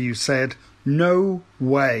 94% of you said, no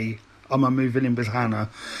way am I moving in with Hannah.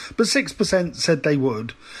 But 6% said they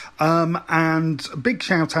would. And a big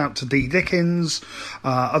shout out to Dee Dickens,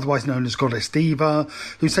 otherwise known as Goddess Diva,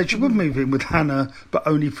 who said she would move in with Hannah, but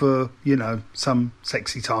only for, some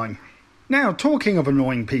sexy time. Now, talking of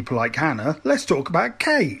annoying people like Hannah, let's talk about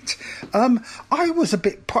Kate. I was a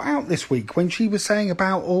bit put out this week when she was saying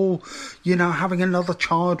about, having another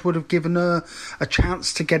child would have given her a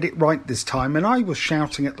chance to get it right this time. And I was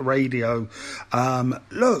shouting at the radio,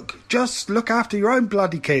 just look after your own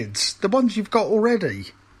bloody kids, the ones you've got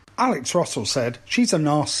already. Alex Russell said she's a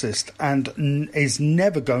narcissist and is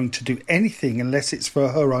never going to do anything unless it's for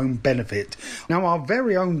her own benefit. Now, our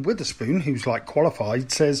very own Witherspoon, who's qualified,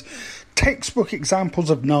 says, textbook examples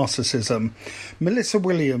of narcissism. Melissa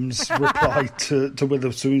Williams replied to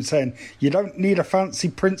Witherspoon saying, you don't need a fancy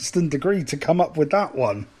Princeton degree to come up with that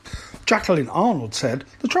one. Jacqueline Arnold said,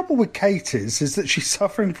 the trouble with Kate is that she's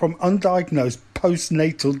suffering from undiagnosed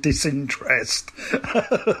postnatal disinterest.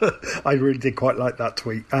 I really did quite like that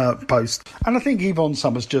post. And I think Yvonne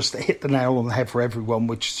Summers just hit the nail on the head for everyone,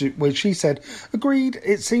 where she said, agreed,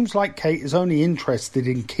 it seems like Kate is only interested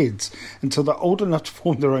in kids until they're old enough to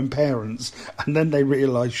form their own parents, and then they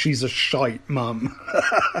realise she's a shite mum.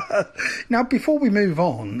 Now, before we move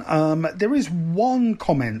on, there is one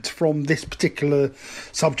comment from this particular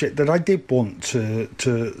subject that I did want to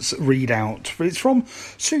read out. It's from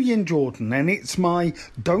Sue Yin Jordan, and it's my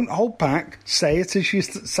don't hold back, say it as you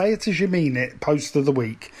mean it post of the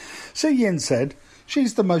week. Sue Yin said,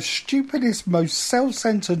 she's the most stupidest, most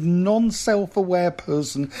self-centred, non-self-aware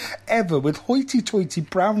person ever with hoity-toity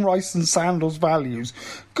brown rice and sandals values.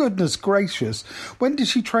 Goodness gracious. When did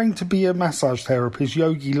she train to be a massage therapist,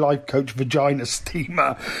 yogi, life coach, vagina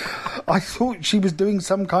steamer? I thought she was doing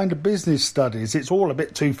some kind of business studies. It's all a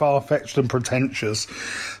bit too far-fetched and pretentious.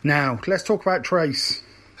 Now, let's talk about Trace.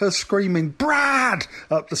 Her screaming, Brad,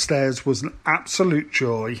 up the stairs was an absolute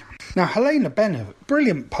joy. Now, Helena Bennett,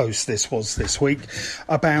 brilliant post this was this week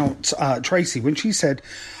about Tracy when she said,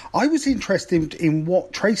 I was interested in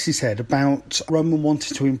what Tracy said about Roman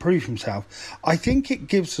wanting to improve himself. I think it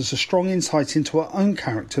gives us a strong insight into her own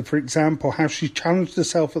character. For example, how she challenged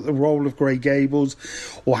herself at the role of Grey Gables,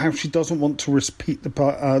 or how she doesn't want to repeat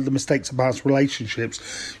the mistakes of past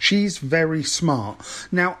relationships. She's very smart.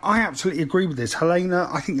 Now, I absolutely agree with this. Helena,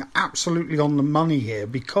 I think you're absolutely on the money here,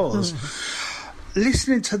 because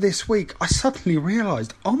listening to this week, I suddenly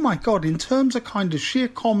realised, oh my God, in terms of kind of sheer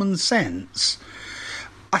common sense,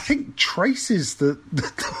 I think Trace is the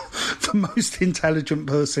most intelligent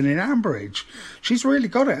person in Ambridge. She's really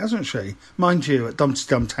got it, hasn't she? Mind you, at Dumpty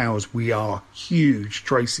Dum Towers, we are huge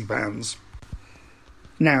Tracy fans.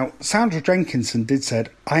 Now, Sandra Jenkinson did said,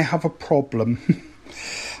 I have a problem.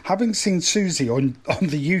 having seen Susie on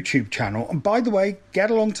the YouTube channel, and by the way,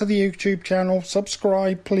 get along to the YouTube channel,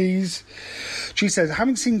 subscribe please. She says,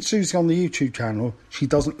 having seen Susie on the YouTube channel, she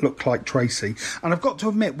doesn't look like Tracy. And I've got to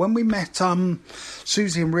admit, when we met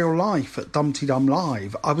Susie in real life at Dumpty Dum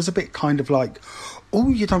Live, I was a bit kind of like, oh,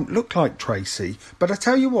 you don't look like Tracy. But I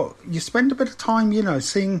tell you what, you spend a bit of time,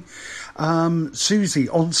 seeing Susie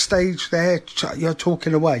on stage there,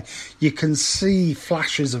 talking away. You can see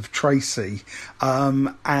flashes of Tracy,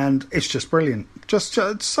 and it's just brilliant. Just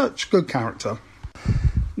such good character.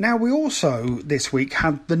 Now, we also, this week,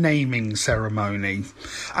 had the naming ceremony.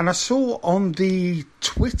 And I saw on the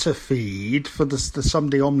Twitter feed for the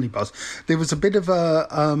Sunday Omnibus, there was a bit of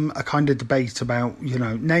a kind of debate about,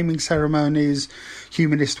 naming ceremonies,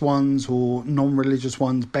 humanist ones or non-religious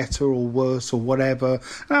ones, better or worse or whatever.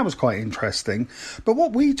 And that was quite interesting. But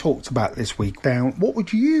what we talked about this week, what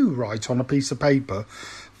would you write on a piece of paper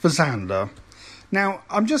for Xander? Now,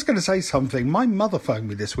 I'm just going to say something. My mother phoned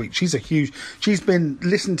me this week. She's been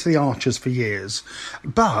listening to the Archers for years.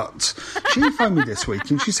 But she phoned me this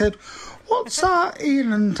week and she said, what's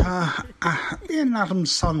Ian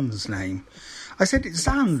Adams' son's name? I said, it's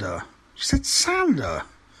Xander. She said, Xander?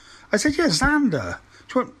 I said, yeah, Xander.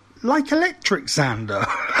 She went, like electric Xander.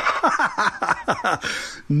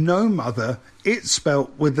 No, mother, it's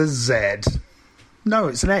spelt with a Z. No,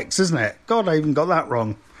 it's an X, isn't it? God, I even got that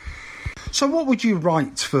wrong. So what would you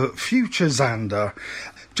write for future Xander?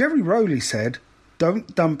 Jerry Rowley said,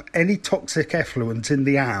 don't dump any toxic effluent in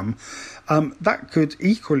the Am. That could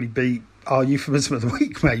equally be our euphemism of the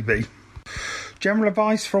week, maybe. General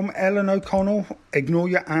advice from Ellen O'Connell, ignore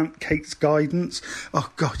your Aunt Kate's guidance. Oh,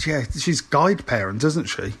 God, yeah, she's guide parent, isn't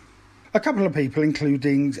she? A couple of people,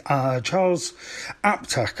 including Charles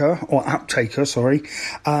Aptaker,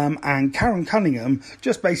 and Karen Cunningham,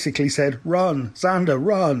 just basically said, run, Xander,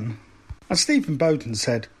 run. And Stephen Bowden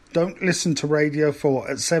said, don't listen to Radio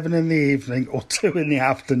 4 at 7 in the evening or 2 in the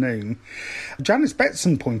afternoon. Janice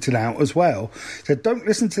Betson pointed out as well, said, don't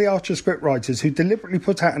listen to the Archer scriptwriters who deliberately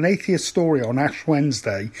put out an atheist story on Ash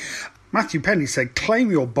Wednesday. Matthew Penny said,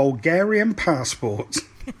 claim your Bulgarian passport.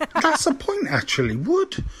 That's the point, actually.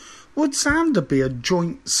 Would Xander be a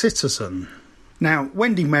joint citizen? Now,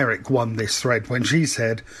 Wendy Merrick won this thread when she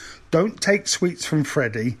said, don't take sweets from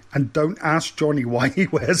Freddie and don't ask Johnny why he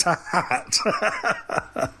wears a hat.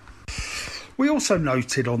 We also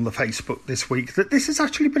noted on the Facebook this week that this has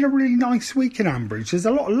actually been a really nice week in Ambridge. There's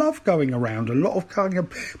a lot of love going around, a lot of kind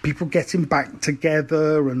of people getting back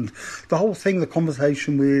together, and the whole thing, the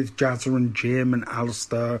conversation with Jazza and Jim and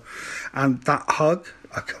Alistair, and that hug.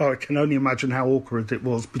 I can only imagine how awkward it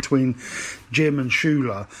was between Jim and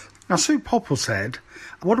Shula. Now, Sue Popple said,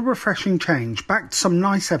 what a refreshing change. Back to some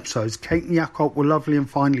nice episodes. Kate and Jakob were lovely and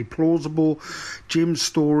finally plausible. Jim's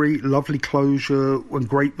story, lovely closure, and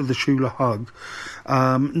great with the Shula hug.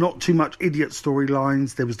 Not too much idiot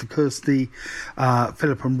storylines. There was the Kirsty,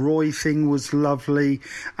 Philip and Roy thing was lovely.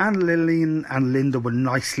 And Lillian and Linda were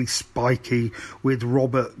nicely spiky, with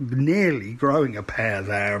Robert nearly growing a pair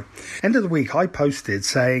there. End of the week, I posted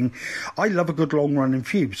saying, I love a good long-running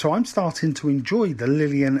feud, so I'm starting to enjoy the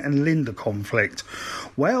Lillian and Linda conflict.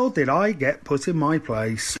 Well, did I get put in my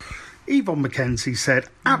place? Yvonne Mackenzie said,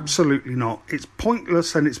 absolutely not. It's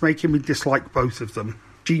pointless and it's making me dislike both of them.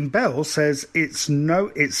 Jean Bell says, it's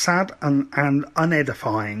sad and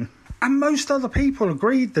unedifying. And most other people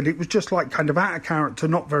agreed that it was just like kind of out of character,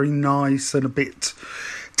 not very nice and a bit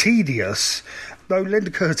tedious. Though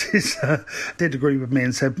Linda Curtis did agree with me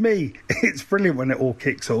and said, it's brilliant when it all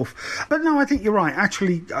kicks off. But no, I think you're right.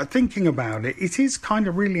 Actually, thinking about it, it is kind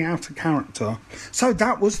of really out of character. So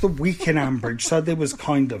that was the week in Ambridge. So there was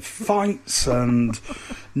kind of fights and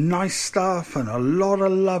nice stuff and a lot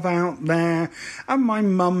of love out there. And my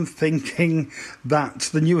mum thinking that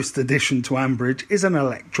the newest addition to Ambridge is an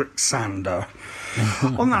electric sander.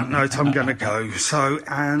 On that note, I'm going to go.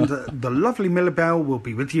 And the lovely Millibelle will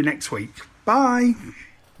be with you next week. Bye.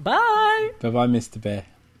 Bye. Bye-bye, Mr. Bear.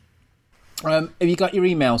 Have you got your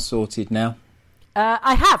email sorted now?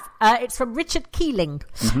 I have. It's from Richard Keeling,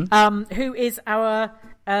 who is our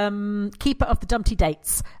keeper of the Dumpty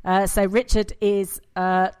dates. So Richard is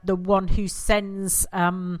the one who sends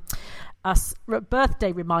us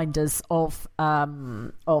birthday reminders of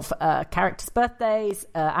characters' birthdays,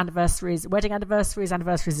 anniversaries, wedding anniversaries,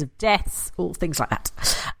 anniversaries of deaths, all things like that.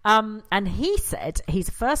 And he said he's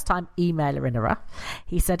a first-time emailer.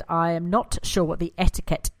 He said, I am not sure what the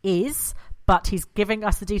etiquette is, but he's giving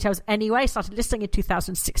us the details anyway. Started listening in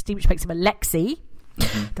 2016, which makes him a Lexi.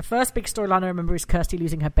 The first big storyline I remember is Kirsty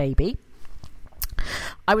losing her baby.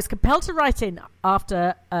 I was compelled to write in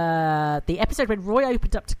after the episode when Roy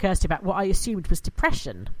opened up to Kirsty about what I assumed was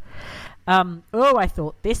depression. I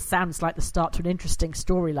thought this sounds like the start to an interesting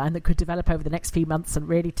storyline that could develop over the next few months and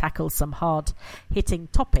really tackle some hard-hitting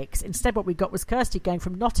topics. Instead, what we got was Kirsty going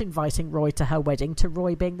from not inviting Roy to her wedding to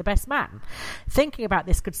Roy being the best man. Thinking about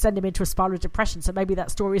this could send him into a spiral of depression, so maybe that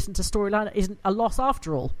story isn't a storyline, isn't a loss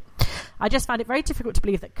after all. I just found it very difficult to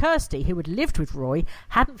believe that Kirsty, who had lived with Roy,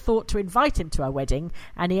 hadn't thought to invite him to her wedding,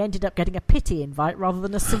 and he ended up getting a pity invite rather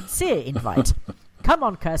than a sincere invite. Come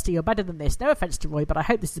on, Kirsty, you're better than this. No offence to Roy, but I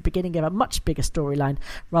hope this is the beginning of a much bigger storyline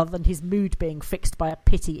rather than his mood being fixed by a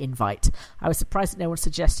pity invite. I was surprised that no one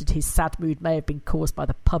suggested his sad mood may have been caused by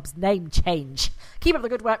the pub's name change. Keep up the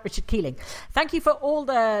good work, Richard Keeling. Thank you for all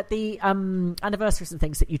the anniversaries and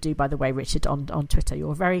things that you do, by the way, Richard, on Twitter.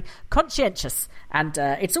 You're very conscientious, and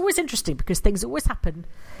it's always interesting because things always happen.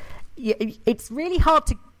 It's really hard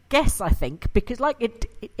to guess, I think, because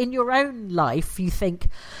in your own life you think,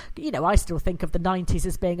 I still think of the 90s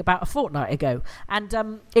as being about a fortnight ago,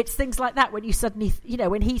 and it's things like that when you suddenly,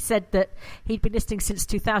 when he said that he'd been listening since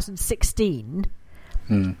 2016,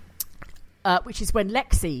 which is when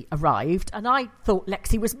Lexi arrived, and I thought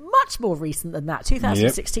Lexi was much more recent than that.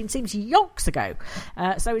 2016 seems yonks ago,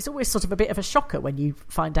 so it's always sort of a bit of a shocker when you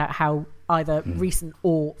find out how either recent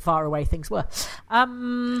or far away things were.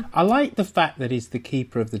 I like the fact that he's the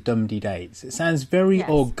keeper of the Dundee dates. It sounds very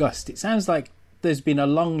august. It sounds like there's been a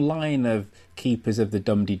long line of keepers of the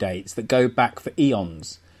Dundee dates that go back for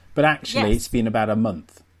eons, but actually it's been about a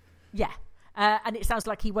month. Yeah. And it sounds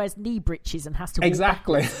like he wears knee breeches and has to walk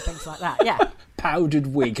exactly backwards and things like that. Yeah, powdered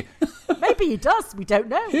wig. Maybe he does. We don't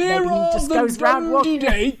know. Here Maybe he just goes round walking.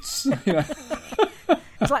 Dates.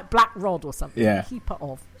 It's like Black Rod or something. Yeah. Keeper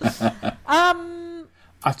of.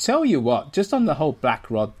 I tell you what, just on the whole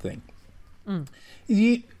Black Rod thing.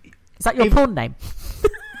 Is that your porn name?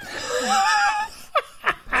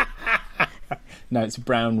 No, it's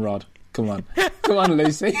Brown Rod. Come on,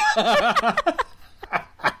 Lucy.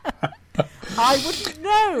 I wouldn't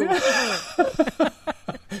know.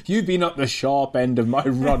 You've been up the sharp end of my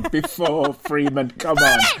rod before, Freeman. Come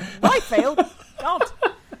on. I failed. God.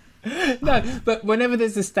 No, but whenever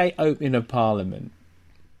there's a state opening of Parliament,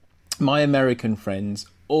 my American friends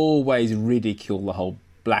always ridicule the whole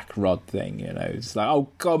Black Rod thing. It's like, oh,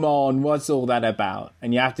 come on, what's all that about?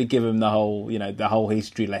 And you have to give them the whole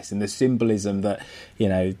history lesson, the symbolism that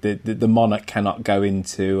the monarch cannot go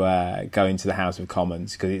into the House of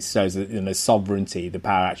Commons because it shows that sovereignty, the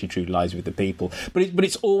power actually truly lies with the people. But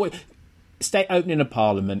it's always state opening of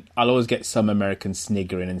Parliament. I'll always get some American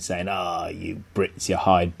sniggering and saying, you Brits, you're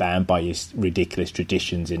hidebound by your ridiculous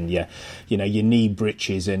traditions and your knee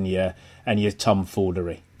breeches and your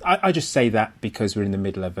tomfoolery. I just say that because we're in the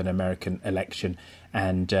middle of an American election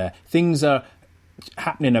and things are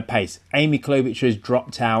happening at pace. Amy Klobuchar has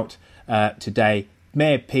dropped out today.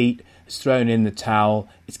 Mayor Pete has thrown in the towel.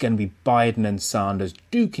 It's going to be Biden and Sanders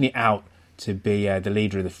duking it out to be the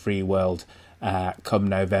leader of the free world come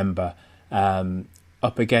November,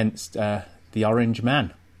 up against the Orange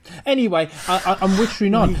Man. Anyway, I'm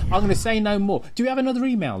wittering on. I'm going to say no more. Do we have another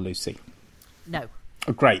email, Lucy? No.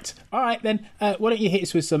 Oh, great. All right, then. Why don't you hit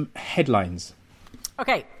us with some headlines?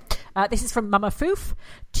 Okay. This is from Mama Foof.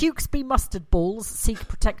 Tewkesbury mustard balls seek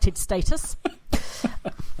protected status.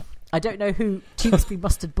 I don't know who Tewkesbury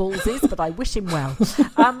mustard balls is, but I wish him well.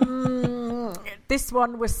 This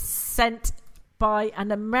one was sent by an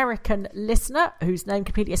American listener whose name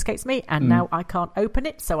completely escapes me, and now I can't open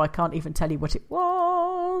it, so I can't even tell you what it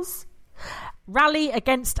was. Rally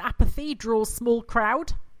against apathy draws small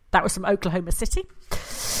crowd. That was from Oklahoma City.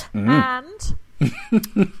 And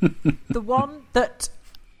the one that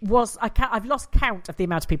was... I've lost count of the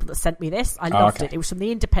amount of people that sent me this. I loved it. It was from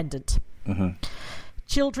The Independent.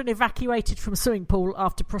 Children evacuated from swimming pool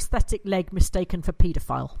after prosthetic leg mistaken for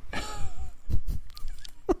paedophile.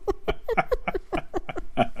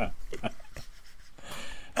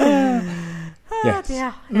 Yes.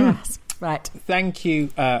 Yes. Right. Thank you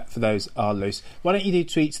for those, Loose. Why don't you do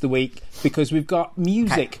Tweets of the Week? Because we've got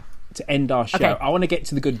music to end our show. Okay. I want to get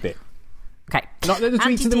to the good bit. Okay. Not that the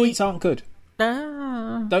Tweets of the Weeks aren't good.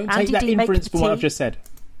 Don't take that inference from what I've just said.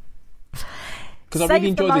 Because I really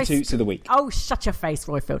enjoy the Tweets of the Week. Oh, shut your face,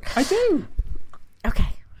 Royfield. I do. Okay.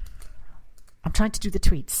 I'm trying to do the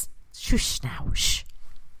tweets. Shush now. Shh.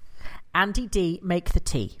 Andy D, make the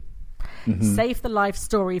tea. Save the life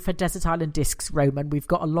story for Desert Island Discs, Roman. We've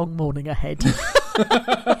got a long morning ahead.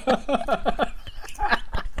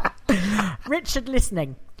 Richard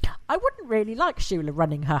listening. I wouldn't really like Sheila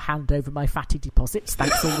running her hand over my fatty deposits.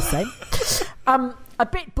 Thanks all the same. A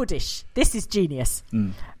bit buddish. This is genius.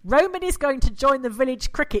 Roman is going to join the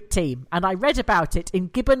village cricket team, and I read about it in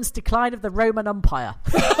Gibbon's Decline of the Roman Empire.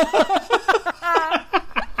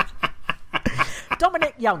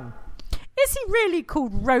 Dominic Young. Is he really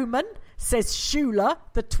called Roman? Says Schuler,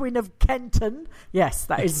 the twin of Kenton. Yes,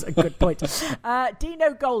 that is a good point.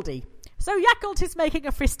 Dino Goldie. So Yakult is making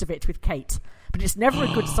a fist of it with Kate, but it's never a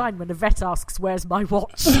good sign when a vet asks, "Where's my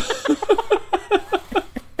watch?"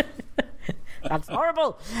 That's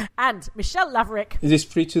horrible. And Michelle Laverick. Is this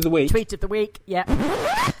tweet of the week? Tweet of the week, yeah.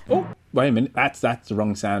 Oh, wait a minute. That's the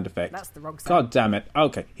wrong sound effect. That's the wrong sound. God damn it.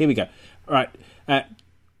 Okay, here we go. All right.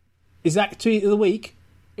 Is that tweet of the week?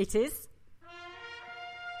 It is.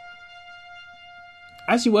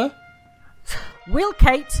 As you were. Will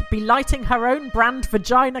Kate be lighting her own brand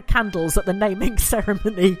vagina candles at the naming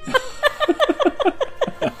ceremony?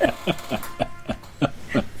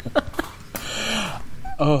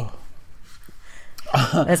 Oh.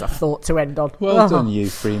 There's a thought to end on. Well done, you,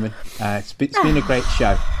 Freeman. It's been a great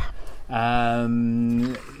show.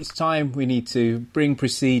 It's time we need to bring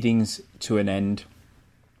proceedings to an end.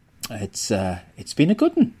 It's been a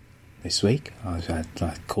good one this week. I've had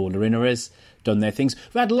caller-innerers done their things.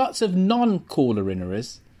 We've had lots of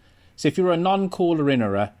non-caller-innerers. So if you're a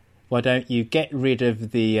non-caller-innerer, why don't you get rid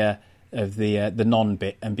of the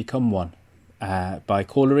non-bit and become one by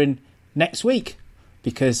calling next week?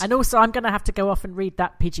 Because and also I'm going to have to go off and read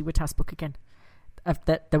that P.G. Woodhouse book again,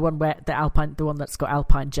 the one where the one that's got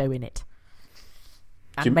Alpine Joe in it,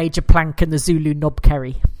 and Major Plank and the Zulu Knob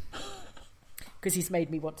Kerry, because he's made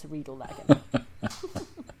me want to read all that again.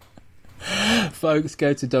 Folks,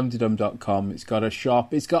 go to dumdydum.com. It's got a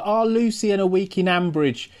shop. It's got Our Lucy and A Week in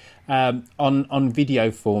Ambridge on video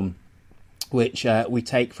form, which we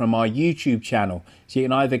take from our YouTube channel. So you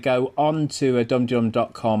can either go on to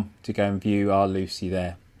dumdydum.com to go and view Our Lucy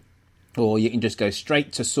there, or you can just go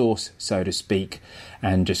straight to source, so to speak,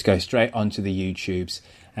 and just go straight onto the YouTubes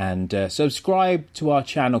and subscribe to our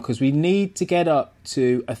channel, because we need to get up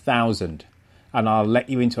to 1,000. And I'll let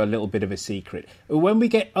you into a little bit of a secret. When we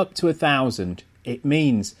get up to 1,000, it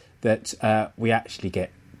means that we actually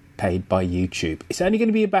get paid by YouTube. It's only going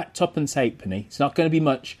to be about twopence halfpenny. It's not going to be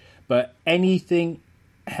much, but anything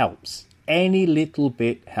helps. Any little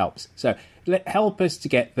bit helps. So help us to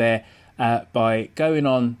get there by going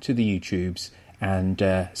on to the YouTubes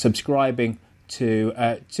and subscribing to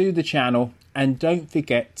the channel. And don't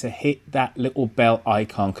forget to hit that little bell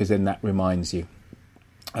icon, because then that reminds you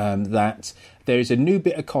that there is a new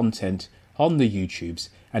bit of content on the YouTubes,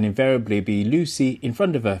 and invariably be Lucy in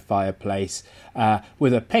front of her fireplace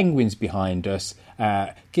with her penguins behind us,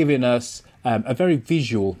 giving us a very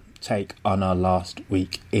visual take on our last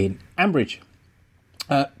week in Ambridge.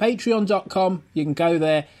 Patreon.com, you can go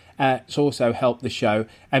there to also help the show,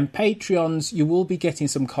 and Patreons, you will be getting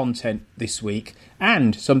some content this week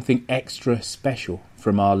and something extra special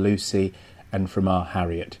from our Lucy and from our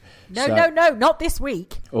Harriet. No, not this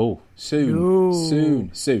week. Oh,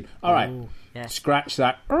 soon. All right, yes. Scratch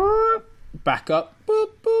that. Back up.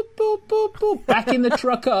 Boop, boop, boop, boop, boop. Back in the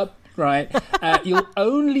truck up. Right. You'll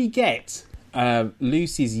only get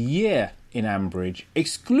Lucy's year in Ambridge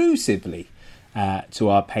exclusively to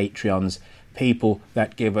our Patreons, people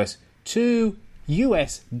that give us $2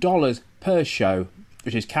 per show,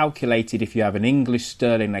 which is calculated if you have an English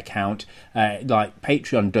sterling account. Like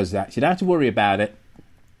Patreon does that, so you don't have to worry about it.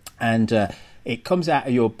 And it comes out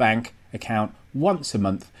of your bank account once a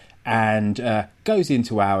month and goes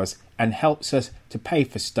into ours and helps us to pay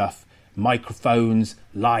for stuff, microphones,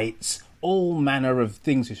 lights, all manner of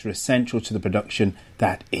things which are essential to the production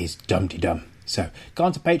that is Dumdydum. So go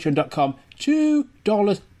on to patreon.com,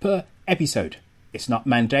 $2 per episode. It's not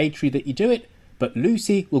mandatory that you do it, but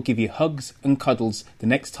Lucy will give you hugs and cuddles the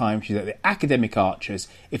next time she's at the Academic Archers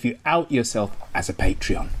if you out yourself as a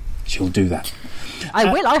Patreon. She'll do that.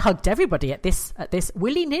 I will. I hugged everybody at this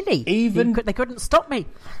willy-nilly. Even they couldn't stop me.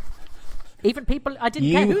 Even people I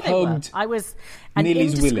didn't care who they were. I was an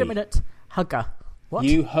indiscriminate hugger. What?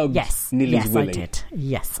 You hugged Nilly's Willy. I did.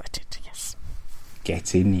 Yes, I did. Yes.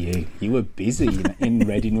 Get in, you. You were busy in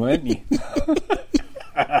Reading, weren't you?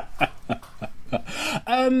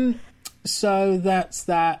 So that's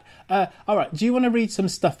that. All right. Do you want to read some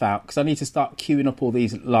stuff out? Because I need to start queuing up all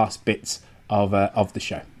these last bits of the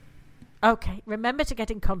show. Okay, remember to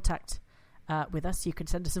get in contact with us. You can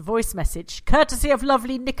send us a voice message, courtesy of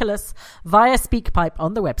lovely Nicholas, via SpeakPipe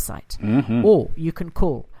on the website. Mm-hmm. Or you can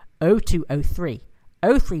call 0203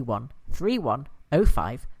 031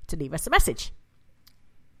 3105 to leave us a message.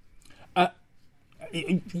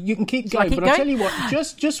 You can keep going, but I'll tell you what,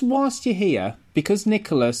 just whilst you're here, because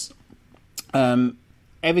Nicholas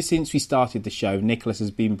ever since we started the show, Nicholas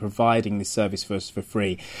has been providing this service for us for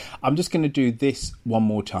free. I'm just going to do this one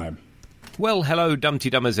more time. Well, hello, Dumpty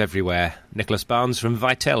Dummers everywhere. Nicholas Barnes from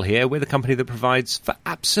Vitel here, with a company that provides, for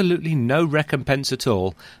absolutely no recompense at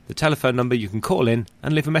all, the telephone number you can call in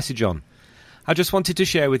and leave a message on. I just wanted to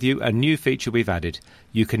share with you a new feature we've added.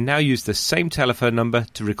 You can now use the same telephone number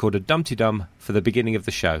to record a Dumpty Dum for the beginning of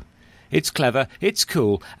the show. It's clever, it's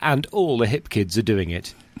cool, and all the hip kids are doing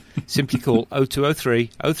it. Simply call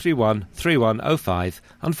 0203 031 3105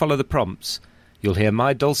 and follow the prompts. You'll hear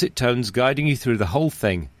my dulcet tones guiding you through the whole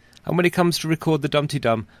thing. And when it comes to record the Dumpty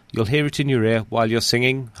Dum, you'll hear it in your ear while you're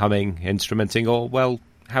singing, humming, instrumenting, or, well,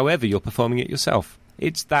 however you're performing it yourself.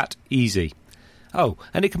 It's that easy. Oh,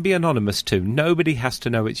 and it can be anonymous too. Nobody has to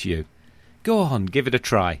know it's you. Go on, give it a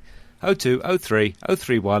try. 0203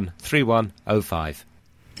 031 3105.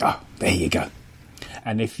 Oh, there you go.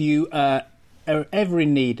 And if you are ever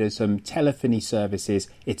in need of some telephony services,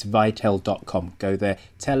 it's Vitel.com. Go there.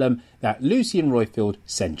 Tell them that Lucy and Roifield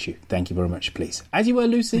sent you. Thank you very much, please. As you were,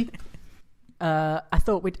 Lucy. I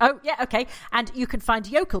thought we'd... Oh, yeah, okay. And you can find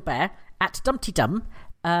Yokel Bear at Dumpty Dum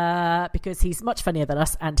because he's much funnier than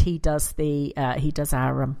us, and he does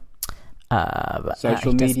our...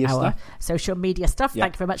 social media stuff. Social media stuff. Yeah.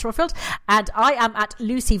 Thank you very much, Roifield. And I am at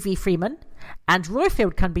Lucy V. Freeman, and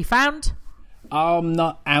Roifield can be found... I'm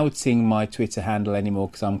not outing my Twitter handle anymore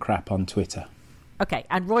because I'm crap on Twitter. Okay,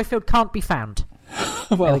 and Roifield can't be found.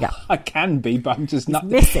 Well, there we go. I can be, but I'm just not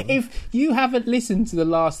missing. If you haven't listened to the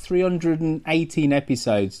last 318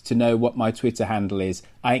 episodes to know what my Twitter handle is,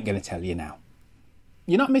 I ain't going to tell you now.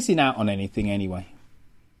 You're not missing out on anything anyway.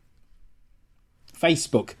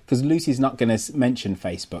 Facebook, because Lucy's not going to mention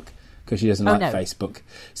Facebook because she doesn't like Facebook.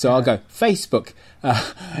 So I'll go Facebook.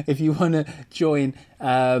 If you want to join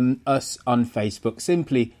us on Facebook,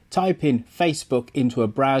 simply type in Facebook into a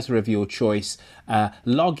browser of your choice,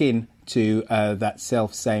 log in to that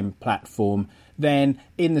self-same platform. Then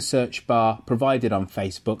in the search bar provided on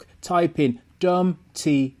Facebook, type in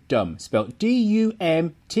Dumpty Dum, spelled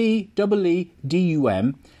DUMTEEDUM,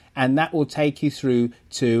 and that will take you through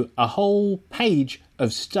to a whole page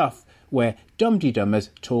of stuff where Dumpty Dummers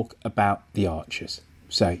talk about the Archers.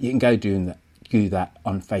 So you can go do that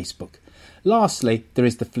on Facebook. Lastly, there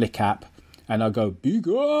is the Flick app, and I'll go big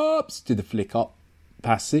ups to the Flick app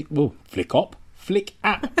posse. Well, Flick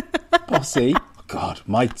app posse. God,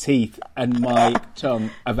 my teeth and my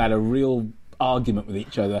tongue have had a real argument with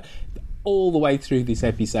each other all the way through this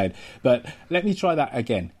episode. But let me try that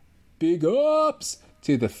again. Big ups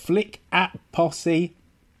to the Flick app posse.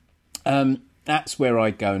 That's where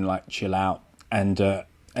I go and like chill out and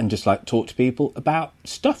just like talk to people about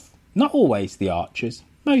stuff. Not always the Archers,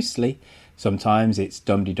 mostly. Sometimes it's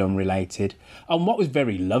Dumpty Dum related. And what was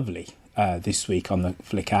very lovely this week on the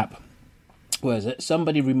Flick app was that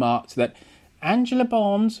somebody remarked that Angela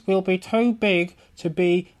Barnes will be too big to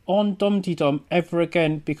be on Dumpty Dum ever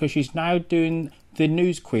again because she's now doing the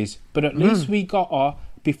news quiz. But at least we got her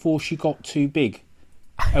before she got too big.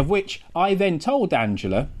 Of which I then told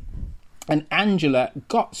Angela, and Angela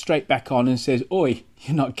got straight back on and says, "Oi,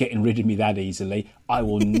 you're not getting rid of me that easily. I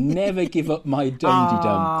will never give up my Dumpty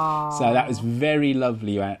Dum." So that was very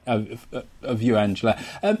lovely of you, Angela.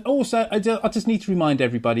 Also, I just need to remind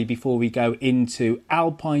everybody before we go into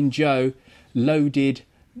Alpine Joe loaded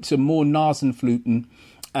some more Nasenfluten,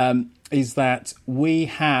 is that we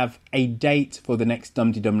have a date for the next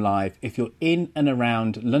Dumpty Dum Live. If you're in and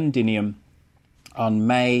around Londinium on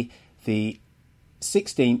May the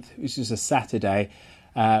 16th, which is a Saturday,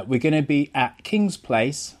 we're going to be at King's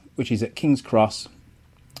Place, which is at King's Cross,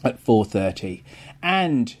 at 4:30.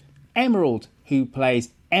 And Emerald, who plays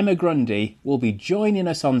Emma Grundy, will be joining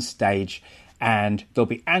us on stage. And there'll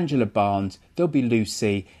be Angela Barnes, there'll be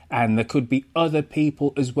Lucy, and there could be other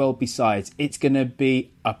people as well besides. It's going to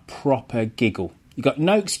be a proper giggle. You've got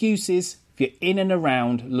no excuses. If you're in and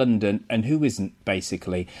around London, and who isn't,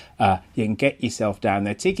 basically, you can get yourself down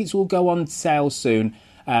there. Tickets will go on sale soon.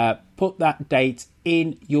 Put that date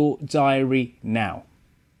in your diary now.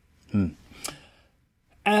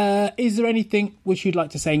 Is there anything which you'd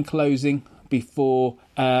like to say in closing before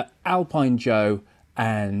Alpine Joe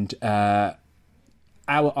and our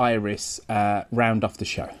Iris round off the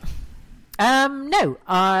show? No,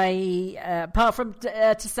 apart from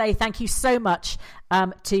to say thank you so much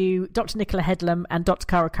to Dr. Nicola Headlam and Dr.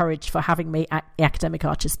 Cara Courage for having me at the Academic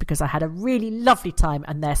Archers, because I had a really lovely time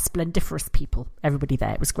and they're splendiferous people, everybody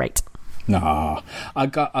there. It was great. I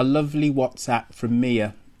got a lovely WhatsApp from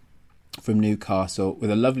Mia from Newcastle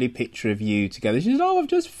with a lovely picture of you together. She said, I've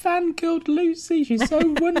just fan-killed Lucy. She's so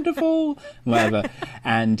wonderful. Whatever.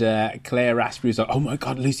 And Claire Raspberry was like, oh my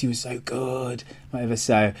God, Lucy was so good. Whatever.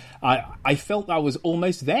 So I felt I was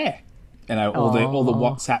almost there. All the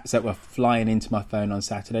WhatsApps that were flying into my phone on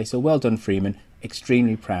Saturday. So well done, Freeman.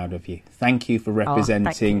 Extremely proud of you. Thank you for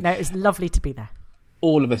representing. Thank you. No, it's lovely to be there.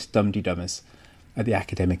 All of us Dum-de-Dummers at the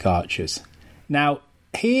Academic Archers. Now,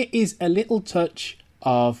 here is a little touch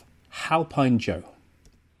of Alpine Joe.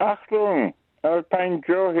 Achtung, Alpine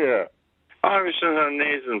Joe here. Iris and her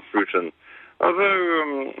Nasenfluten.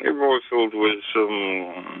 Although Royfield was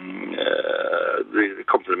really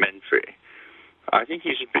complimentary, I think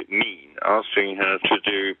he's a bit mean asking her to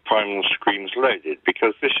do Primal Screams Loaded,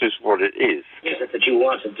 because this is what it is. What is it that you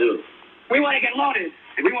want to do? We want to get loaded,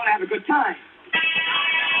 and we want to have a good time.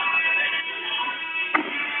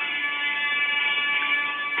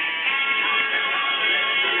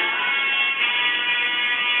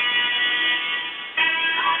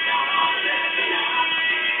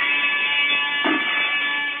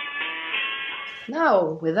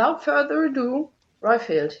 Now, without further ado,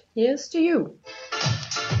 Royfield, here's to you.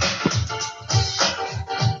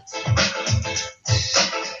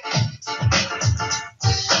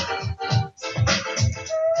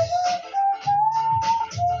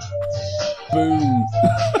 Boom.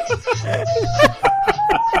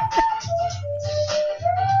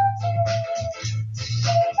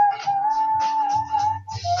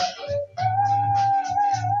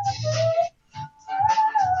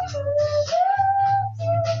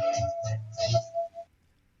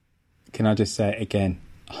 Can I just say it again?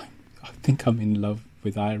 I think I'm in love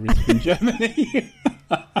with Iris from Germany.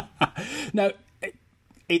 No,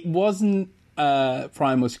 it wasn't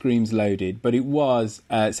Primal Screams Loaded, but it was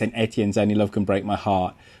St. Etienne's Only Love Can Break My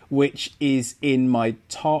Heart, which is in my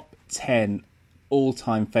top 10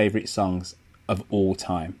 all-time favourite songs of all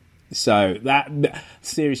time. So that,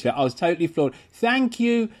 seriously, I was totally floored. Thank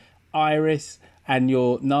you, Iris, and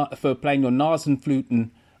for playing your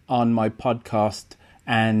Nasenfluten on my podcast.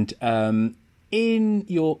 And in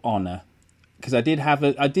your honour, because I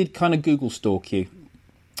did kind of Google stalk you,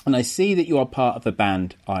 and I see that you are part of a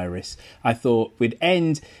band, Iris. I thought we'd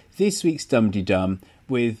end this week's Dum-de-Dum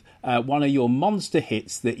with one of your monster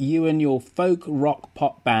hits that you and your folk rock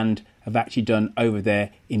pop band have actually done over there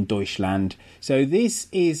in Deutschland. So this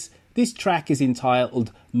track is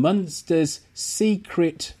entitled Munster's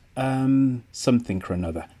Secret something or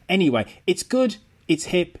another. Anyway, it's good, it's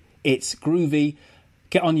hip, it's groovy.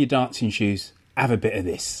 Get on your dancing shoes, have a bit of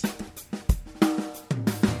this.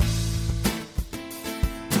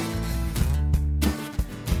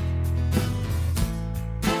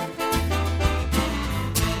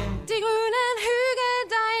 Die grünen Hügel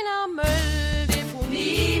deiner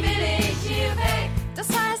Mülldeponie will ich hier weg. Das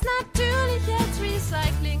heißt natürlich jetzt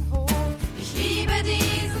Recyclinghof. Ich liebe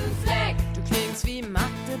diesen Fleck. Du klingst wie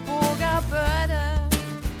Magdeburger Börde.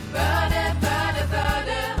 Börde, Börde,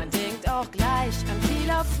 Börde. Man denkt auch gleich an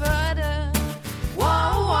Kieler Förde.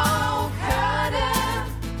 Wow, wow, Körde.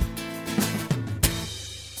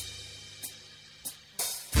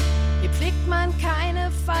 Hier pflegt man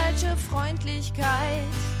keine falsche Freundlichkeit.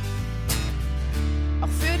 Auch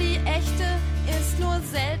für die echte ist nur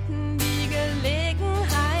selten die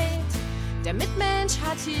Gelegenheit. Der Mitmensch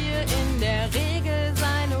hat hier in der Regel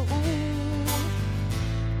seine Ruhe.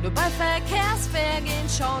 Nur bei Verkehrsvergehen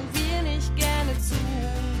schauen wir nicht gerne zu.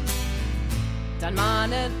 Dann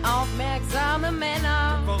mahnen aufmerksame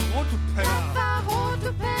Männer. Rot,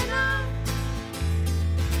 du Penner.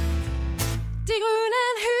 Die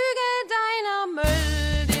grünen Hügel deiner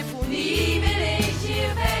Mülldeponie will ich hier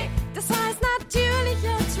weg. Das heißt natürlich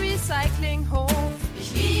jetzt Recyclinghof.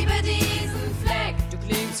 Ich liebe diesen Fleck. Du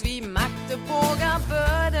klingst wie Magdeburger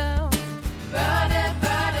Börde. Börde,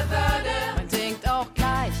 Börde, Börde. Man denkt auch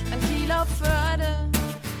gleich an Kieler Förde.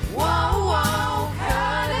 Wow, wow,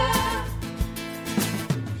 Körde.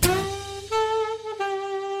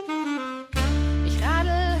 Ich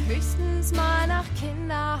radel höchstens mal nach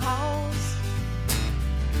Kinderhaus.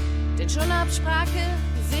 Denn schon ab Sprake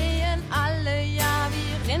sehen alle ja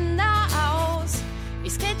wie Rinder aus.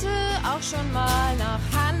 Ich skate auch schon mal nach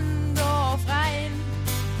Handorf rein.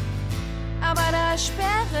 Aber da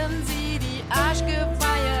sperren sie die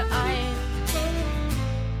Arschgeweihe ein.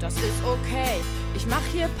 Das ist okay, ich mach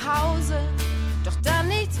hier Pause, doch dann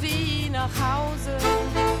nichts wie nach Hause.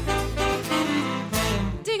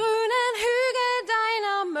 Die grünen Hügel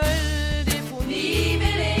deiner Mülldeponie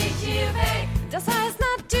will ich hier weg. Das heißt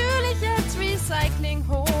natürlich jetzt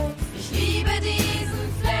Recyclinghof. Ich liebe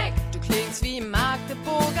diesen Fleck. Du klingst wie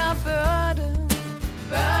Magdeburger Börde.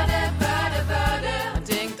 Börde, Börde, Börde. Man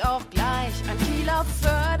denkt auch gleich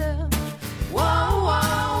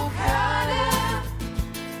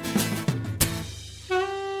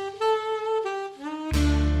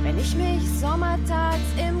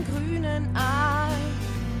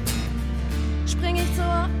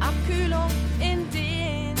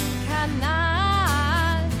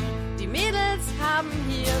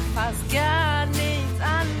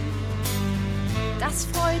Das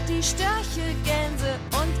freut die Störche, Gänse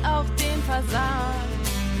und auch den Fasan.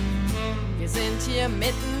 Wir sind hier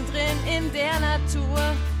mittendrin in der Natur,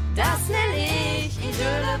 das nenn ich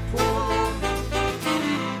Idylle pur.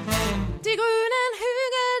 Die grünen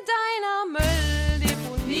Hügel deiner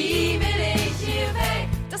Mülldeponie will ich hier weg.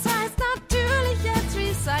 Das heißt natürlich jetzt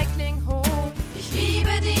Recycling hoch. Ich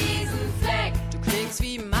liebe diesen Fleck. Du klingst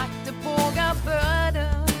wie Magdeburger Börde.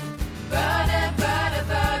 Börde, Börde,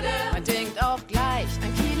 Börde. Man denkt auch gleich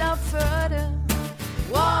an Kieler Förde.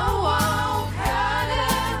 Wow, wow, Körde.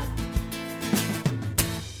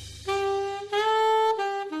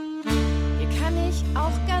 Hier kann ich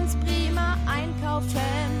auch ganz prima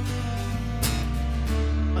einkaufen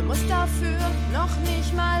und muss dafür noch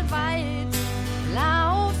nicht mal weit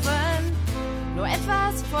laufen. Nur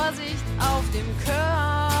etwas Vorsicht auf dem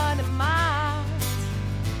Körnemarkt.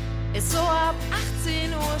 Ist so ab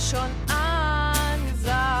 18 Uhr schon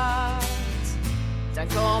angesagt. Dann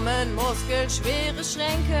kommen muskelschwere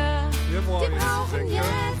Schränke. Die brauchen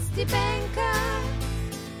jetzt die Bänke.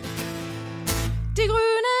 Die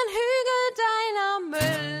grünen Hügel deiner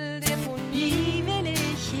Mülldeponie will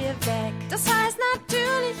ich hier weg. Das heißt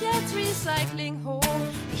natürlich jetzt Recycling hoch.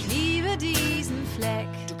 Ich liebe diesen Fleck.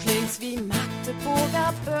 Du klingst wie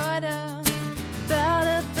Magdeburger Börde.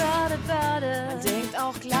 Börde, Börde, Börde. Man denkt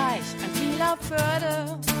auch gleich an Kieler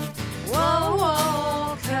Förde. Wow,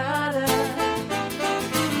 wow, Körde.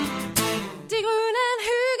 Die grünen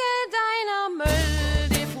Hügel deiner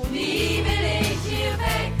Mülldeponie will ich hier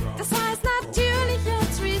weg. Das heißt natürlich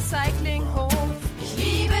jetzt Recycling hoch. Ich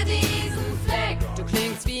liebe diesen Fleck. Du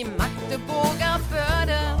klingst wie Magdeburger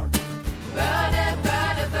Börde. Börde,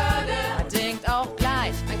 Börde, Börde. Man denkt auch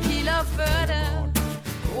gleich an Kieler Förde.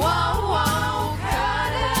 Wow, wow,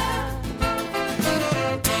 Körde.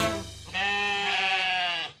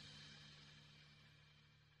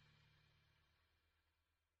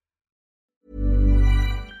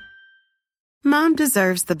 Mom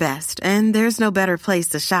deserves the best, and there's no better place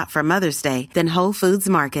to shop for Mother's Day than Whole Foods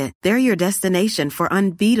Market. They're your destination for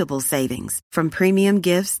unbeatable savings, from premium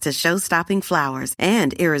gifts to show-stopping flowers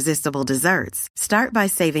and irresistible desserts. Start by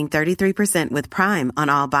saving 33% with Prime on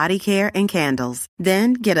all body care and candles.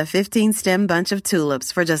 Then get a 15-stem bunch of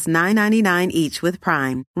tulips for just $9.99 each with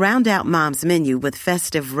Prime. Round out Mom's menu with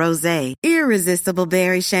festive rosé, irresistible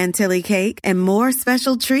berry chantilly cake, and more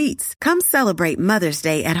special treats. Come celebrate Mother's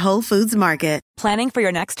Day at Whole Foods Market. Planning for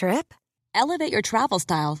your next trip? Elevate your travel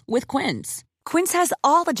style with Quince. Quince has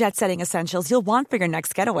all the jet-setting essentials you'll want for your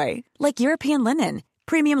next getaway, like European linen,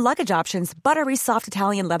 premium luggage options, buttery soft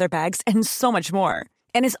Italian leather bags, and so much more.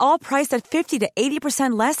 And is all priced at 50 to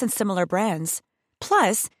 80% less than similar brands.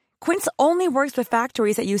 Plus, Quince only works with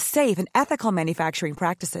factories that use safe and ethical manufacturing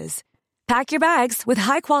practices. Pack your bags with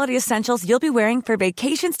high-quality essentials you'll be wearing for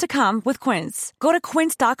vacations to come with Quince. Go to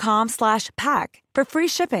quince.com/pack for free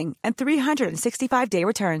shipping and 365-day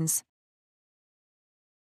returns.